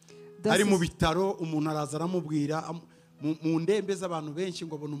aramwiyereka. this Ari mu is- bitaro umuntu araza aramubwira mu ndembe z'abantu benshi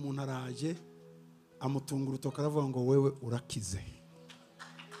ngo abone umuntu araje amutunga urutoka aravuga ngo wewe urakize.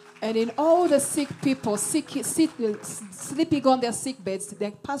 and in all the sick people sleeping on their sick beds,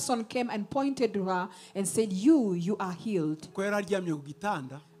 the person came and pointed to her and said, you are healed. Ko yari aryamye ku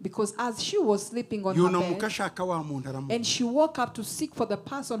gitanda Because as she was sleeping on her yunamuka bed, ashaka wa muntu and she woke up to seek for the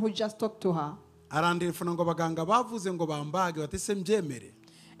person who just talked to her. arandelefona ngo abaganga bavuze ngo bambage batese mbyemere.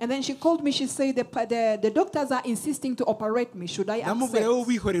 And then she called me. She said, the doctors are insisting to operate me. Should I Namubwira wowe accept?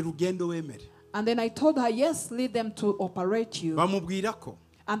 wihorera ugende wemere. And then I told her, yes, lead them to operate you. Bamubwira ko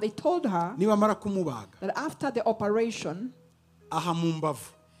And they told her nibamara kumubaga that after the operation, aha mu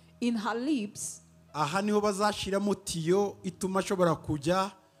mbavu in her lips, aha niho bazashiramo tiyo ituma ashobora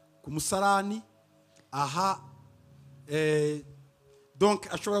kujya ku musarani. Aha donc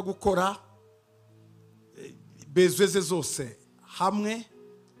ashobora gukora bezweze zose hamwe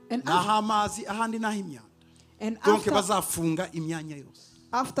and n'ahamazi ahandi n'ahimyanda. and Donc after, bazafunga imyanya yose.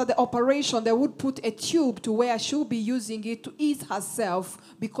 after the operation, they would put a tube to where she'll be using it to ease herself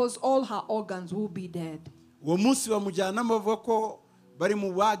because all her organs will be dead. Uwo munsi bamujyana bavuga ko bari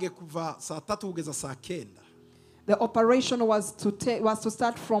mu bage kuva saa 3 kugeza saa 9. The operation was to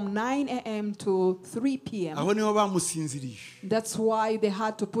start from 9 a.m. to 3 p.m. Aho niho bamusinzirije. That's why they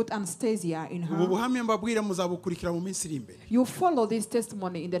had to put anesthesia in Ubu her. buhamya mbabwira muzabukurikira mu minsi iri imbere. You follow this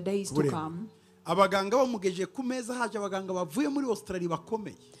testimony in the days to Burema. come. Abaganga bamugeje ku meza haje abaganga bavuye muri Australia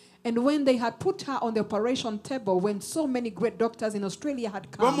bakomeye. And when they had put her on the operation table, when so many great doctors in Australia had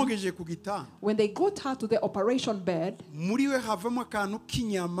come, Bamugeje ku gitanda. when they got her to the operation bed, Muri we havamo akantu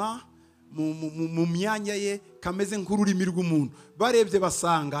k'inyama mu myanya ye kameze nk'ururimi rw'umuntu. Barebye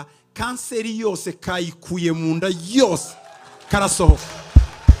basanga kanseri yose kayikuye mu nda yose karasohoka.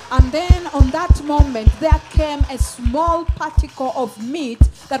 and then on that moment there came a small particle of meat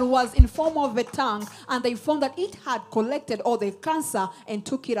that was in form of a tongue, and they found that it had collected all the cancer and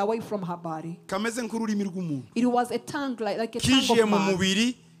took it away from her body. Kameze nk'ururimi rw'umuntu. It was a tongue like a tongue Kijiye of mu man.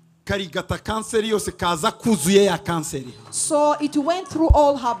 mubiri karigata kanseri yose kaza kuzuye ya kanseri. So it went through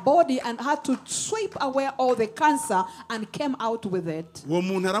all her body and had to sweep away all the cancer and came out with it. Uwo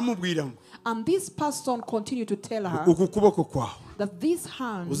muntu aramubwira ngo And this person continued to tell her uku kuboko kwawe that this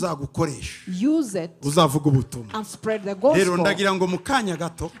hand, uzagukoresha use it uzavuga ubutumwa. and spread the Rero gospel. ndagira ngo mu kanya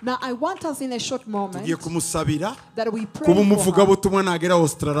gato Now I want us in a short moment tugiye kumusabira that we pray kuba for umuvuga her butumwa nagera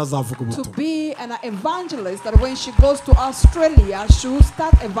Australia azavuga to ubutumwa. be an evangelist, that when she goes to Australia, she will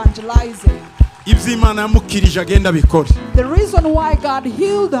start evangelizing. ibyo Imana yamukirije agenda bikore. The reason why God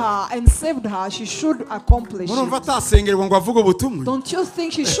healed her and saved her, she should accomplish Murumva it. atasengerwa ngo avuge ubutumwa. Don't you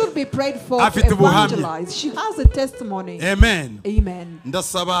think she should be prayed for to Afite ubuhamya. evangelize? She has a testimony. Amen. Amen.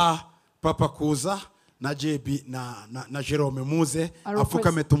 Ndasaba papa kuza na JB na Jerome muze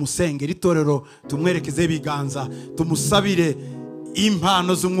apfukame tumusengera itorero tumwerekeze ibiganza tumusabire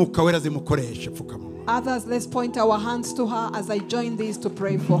impano z'umwuka wera zimukoreshe pfukama. Others, let's point our hands to her as I join these to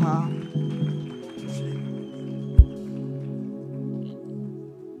pray for her.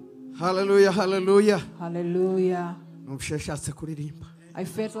 Hallelujah, hallelujah. Hallelujah. Numshashatse kuririmba. I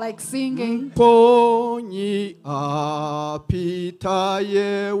felt like singing. Ponyi apitaye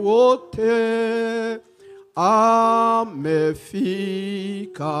wote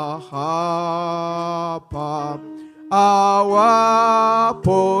amefika hapa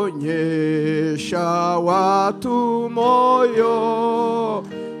awaponyesha watu moyo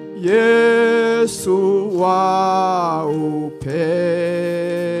Yesu wa upendo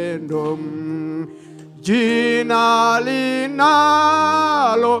jina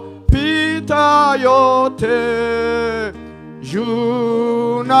linalo pita yote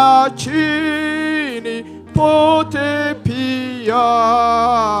juu na chini pote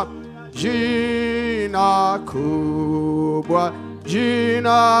pia jina kubwa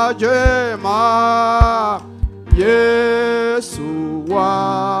jina jema Yesu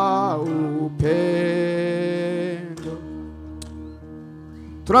wa upendo.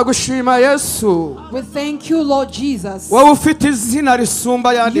 Turagushima Yesu. We thank you, Lord Jesus. Wowe ufite izina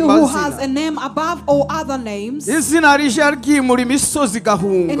risumba yandi You who has mazina. a name above all other names. Izina rije ryimura imisozi A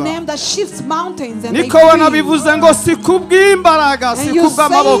gahunga. name that shifts mountains and they Niko flee. wanabivuze ngo si kubw'imbaraga si And you say it's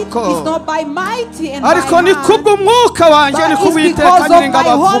kubw'amaboko not by mighty and by ariko ni hand, kubw'umwuka wanjye ni but it's kubw'Uwiteka because of nyiringa my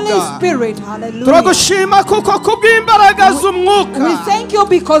Holy bavuga. Spirit. Hallelujah. Turagushima kuko kubw'imbaraga We z'umwuka thank you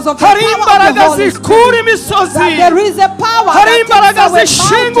because of the hari power of imbaraga the Holy zikura Spirit. imisozi, That there is a power hari that imbaraga takes away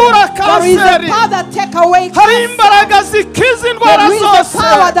zishingura mountains. There is a kanseri, power that takes away hari cancer. imbaraga zikiza indwara There is a zose.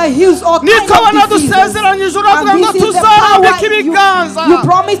 power that heals all kinds Niko of diseases. banadusezeranyije uravuga And ngo this is the tuzarambika power ibiganza you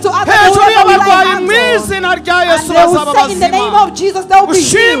promise to others hejuru whoever we lay y'abarwayi hands mu on. izina rya And Yesu they will bazaba say in the name bazima. of Jesus they will be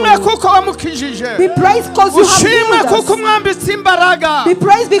Ushimwe healed. kuko wamukijije, Be praised because you have ushimwe healed kuko us. umwambitse imbaraga Be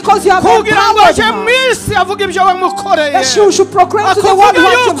praised because you have kugira ngo empowered aje mu her. isi avuga ibyo wamukoreye, That she should proclaim to the world akavuga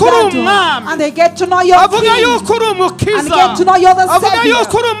what you've yuko uri done to her. umwami, And they get to know your avuga king. yuko uri And umukiza, get to know you're the avuga savior.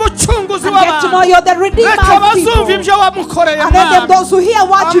 yuko uri umucunguzi And get to know w'abantu. you're the redeemer Reka of bazumva people. ibyo wamukoreye And let them, mwami. those who hear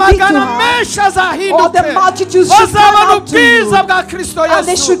what you did to Amagana her, menshi all azahinduke, the multitudes should bazabona come out to you. ubwiza bwa Kristo And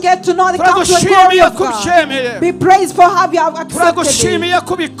they Yesu. should get to know the counsel and glory Turagushimiye of ko God. ubyemeye, Be praised for how you have accepted it. turagushimiye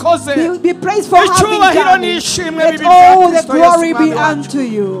ko ubikoze. Be praised for having Icyubahiro done it. n'ishimwe Let bibi bya all the Kristo glory Yesu be mwami wacu. unto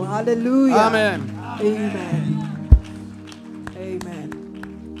you. Hallelujah. Amen. Amen. Amen.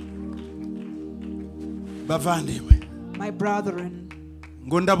 Bavandimwe My brethren,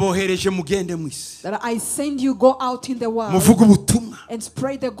 ngo ndabohereje mugende mu isi that I send you go out in the world muvuge ubutumwa and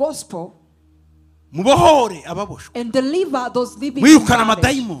spread the gospel mubohore ababoshwe and deliver those living in mwirukana bondage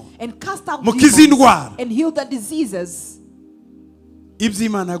amadayimoni and cast out mukize demons indwara and heal the diseases. ibyo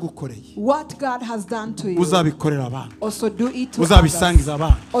Imana yagukoreye What God has done to you, uzabikorera abantu, also do it to uzabisangiza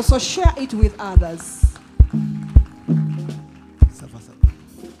others. abantu. Also share it with others.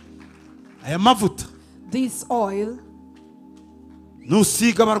 Aya mavuta This oil,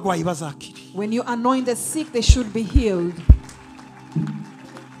 nusiga abarwayi bazakira, when you anoint the sick, they should be healed.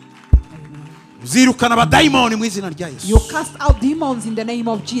 uzirukana abadayimoni mu izina rya You Yesu. cast out demons in the name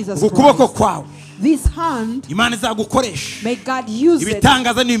of Jesus ukuboko Christ. kwawe This hand, Imana izagukoresha may God use it.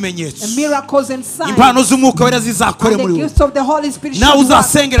 ibitangaza n'ibimenyetso, And miracles and signs. impano z'umwuka wera zizakore And muri the wowe, gifts of the Holy Spirit nawe should work.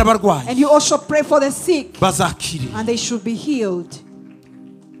 uzasengera abarwayi And you also pray for the sick. bazakire And they should be healed.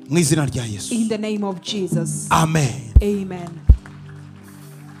 mu izina rya Yesu. In the name of Jesus. Amen. Amen.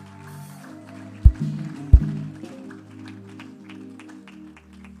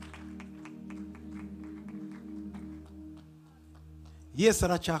 Yesu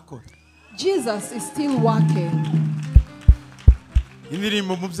aracyakora. Jesus is still working.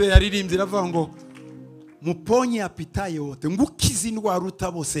 Indirimbo umubyeyi yaririmbye iravuga ngo muponye apitaye wote ngo ukize indwara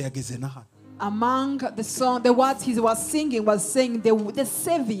uta bose yageze na hano. Among the song, the words he was singing was saying the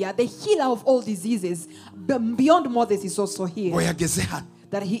Savior, the healer of all diseases, beyond Moses is also ngo here. yageze hano.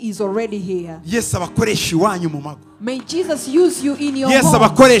 That he is already here. Yesu abakoresha iwanyu mu mago. May Jesus use you in your Yesu home.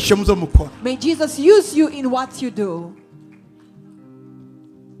 abakoreshe mu zo mukora. May Jesus use you in what you do.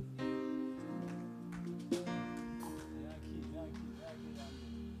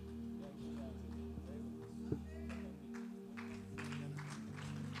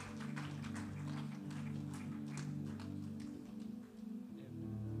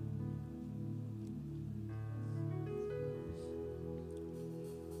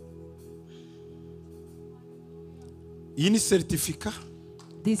 iyi ni certificate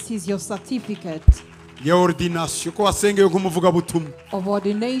This is your certificate ya ordination ko wasengeye nk'umuvugabutumwa. of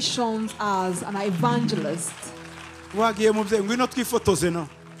ordinations as an evangelist. Wagiye mu bye ngwino twifotoze no.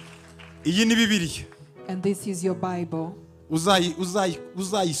 Iyi ni Bibiliya. And this is your Bible.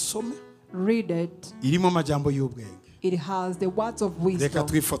 Uzayisome. Read it. Irimo amajambo y'ubwenge. It has the words of Reka wisdom.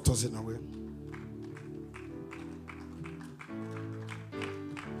 twifotoze nawe.